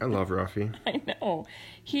 I love Rafi. I know.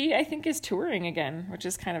 He, I think, is touring again, which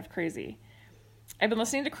is kind of crazy. I've been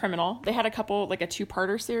listening to Criminal. They had a couple, like a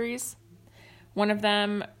two-parter series. One of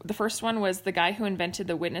them, the first one was the guy who invented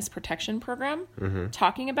the witness protection program,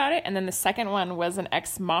 talking about it. And then the second one was an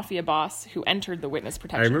ex-mafia boss who entered the witness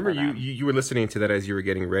protection program. I remember you were listening to that as you were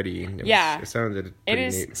getting ready. It sounded pretty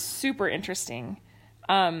is neat. super interesting.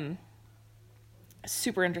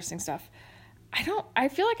 Super interesting stuff. I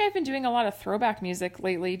feel like I've been doing a lot of throwback music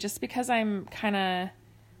lately just because I'm kind of,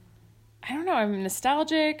 I don't know, I'm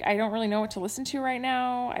nostalgic. I don't really know what to listen to right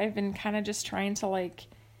now. I've been kind of just trying to like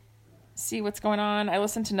see what's going on. I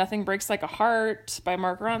listened to Nothing Breaks Like a Heart by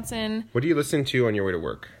Mark Ronson. What do you listen to on your way to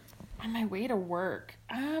work? On my way to work,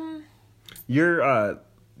 Your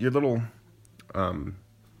little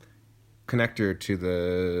connector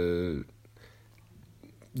to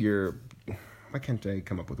why can't I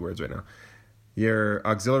come up with words right now? Your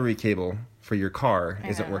auxiliary cable for your car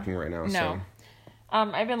isn't working right now. No. So.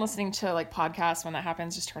 I've been listening to like podcasts when that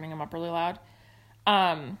happens, just turning them up really loud.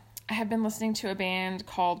 I have been listening to a band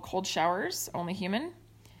called Cold Showers, Only Human.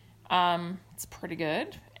 It's pretty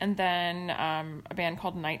good. And then a band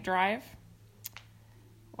called Night Drive.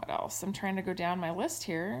 What else? I'm trying to go down my list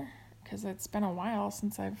here because it's been a while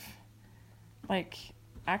since I've like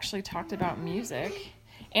actually talked about music.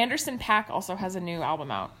 Anderson .Paak also has a new album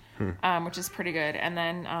out, which is pretty good. And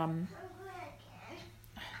then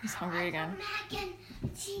he's hungry again.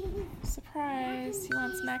 Surprise! He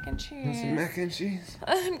wants mac and cheese. Mac and cheese.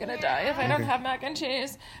 I'm gonna die if I don't have mac and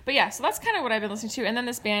cheese. But yeah, so that's kind of what I've been listening to. And then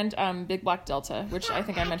this band, Big Black Delta, which I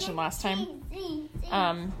think I mentioned last time.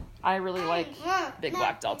 I really like Big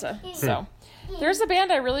Black Delta. So there's a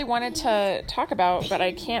band I really wanted to talk about, but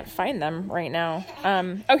I can't find them right now.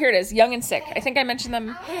 Oh, here it is. Young and Sick. I think I mentioned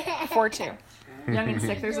them before too. Young and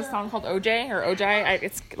Sick. There's a song called OJ or Ojai.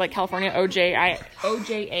 It's like California OJAI,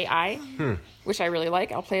 which I really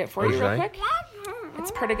like. I'll play it for you real quick. It's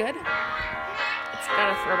pretty good. It's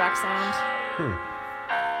got a throwback sound.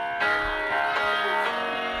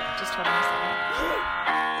 Just hold on a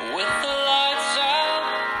second. With the lights out,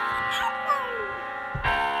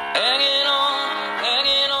 hanging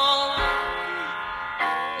on,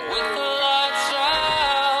 with the lights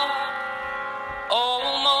out,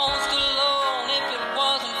 almost alone if it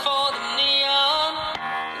wasn't for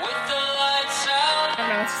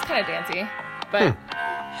kind of dancey, but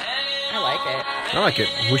I like it. I like it.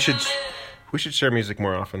 We should share music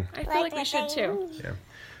more often. I feel like we should too. Yeah.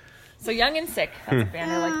 So Young and Sick. That's a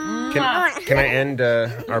band I like. Mwah. Can I end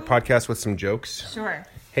our podcast with some jokes? Sure.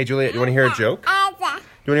 Hey, Juliet, do you want to hear a joke? Do you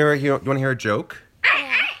want to hear a joke?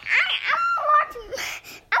 I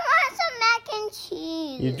want some mac and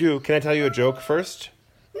cheese. You do. Can I tell you a joke first?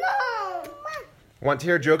 No. Want to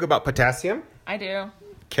hear a joke about potassium? I do.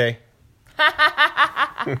 Okay.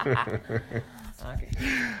 Okay.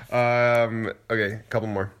 Okay, a couple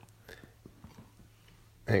more.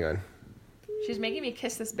 Hang on. She's making me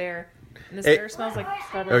kiss this bear. And this Hey. bear smells like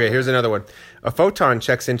strawberry. Okay, here's another one. A photon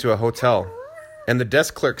checks into a hotel, and the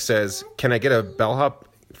desk clerk says, "Can I get a bellhop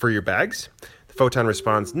for your bags?" The photon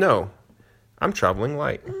responds, "No, I'm traveling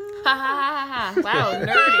light." Ha ha ha ha. Wow,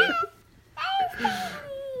 nerdy.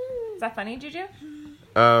 Is that funny, Juju?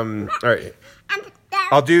 All right.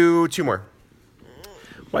 I'll do 2 more.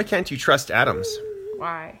 Why can't you trust atoms?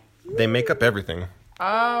 Why? They make up everything.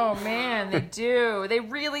 Oh, man, they do. They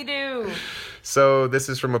really do. So this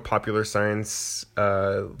is from a Popular Science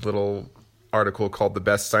little article called "The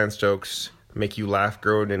Best Science Jokes Make You Laugh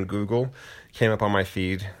Grown in Google." Came up on my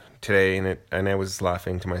feed today, and I was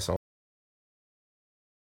laughing to myself.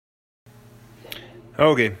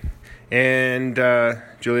 Okay, and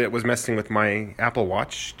Juliet was messing with my Apple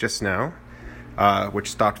Watch just now, which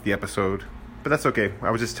stopped the episode, but that's okay. I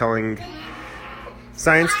was just telling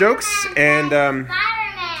science jokes and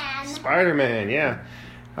Spider-Man, yeah.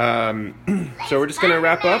 So we're just gonna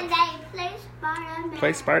wrap up.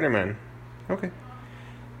 Play Spider-Man. Okay.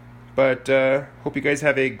 But hope you guys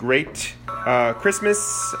have a great Christmas,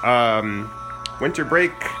 winter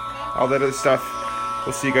break, all that other stuff.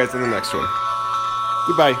 We'll see you guys in the next one.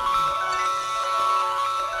 Goodbye.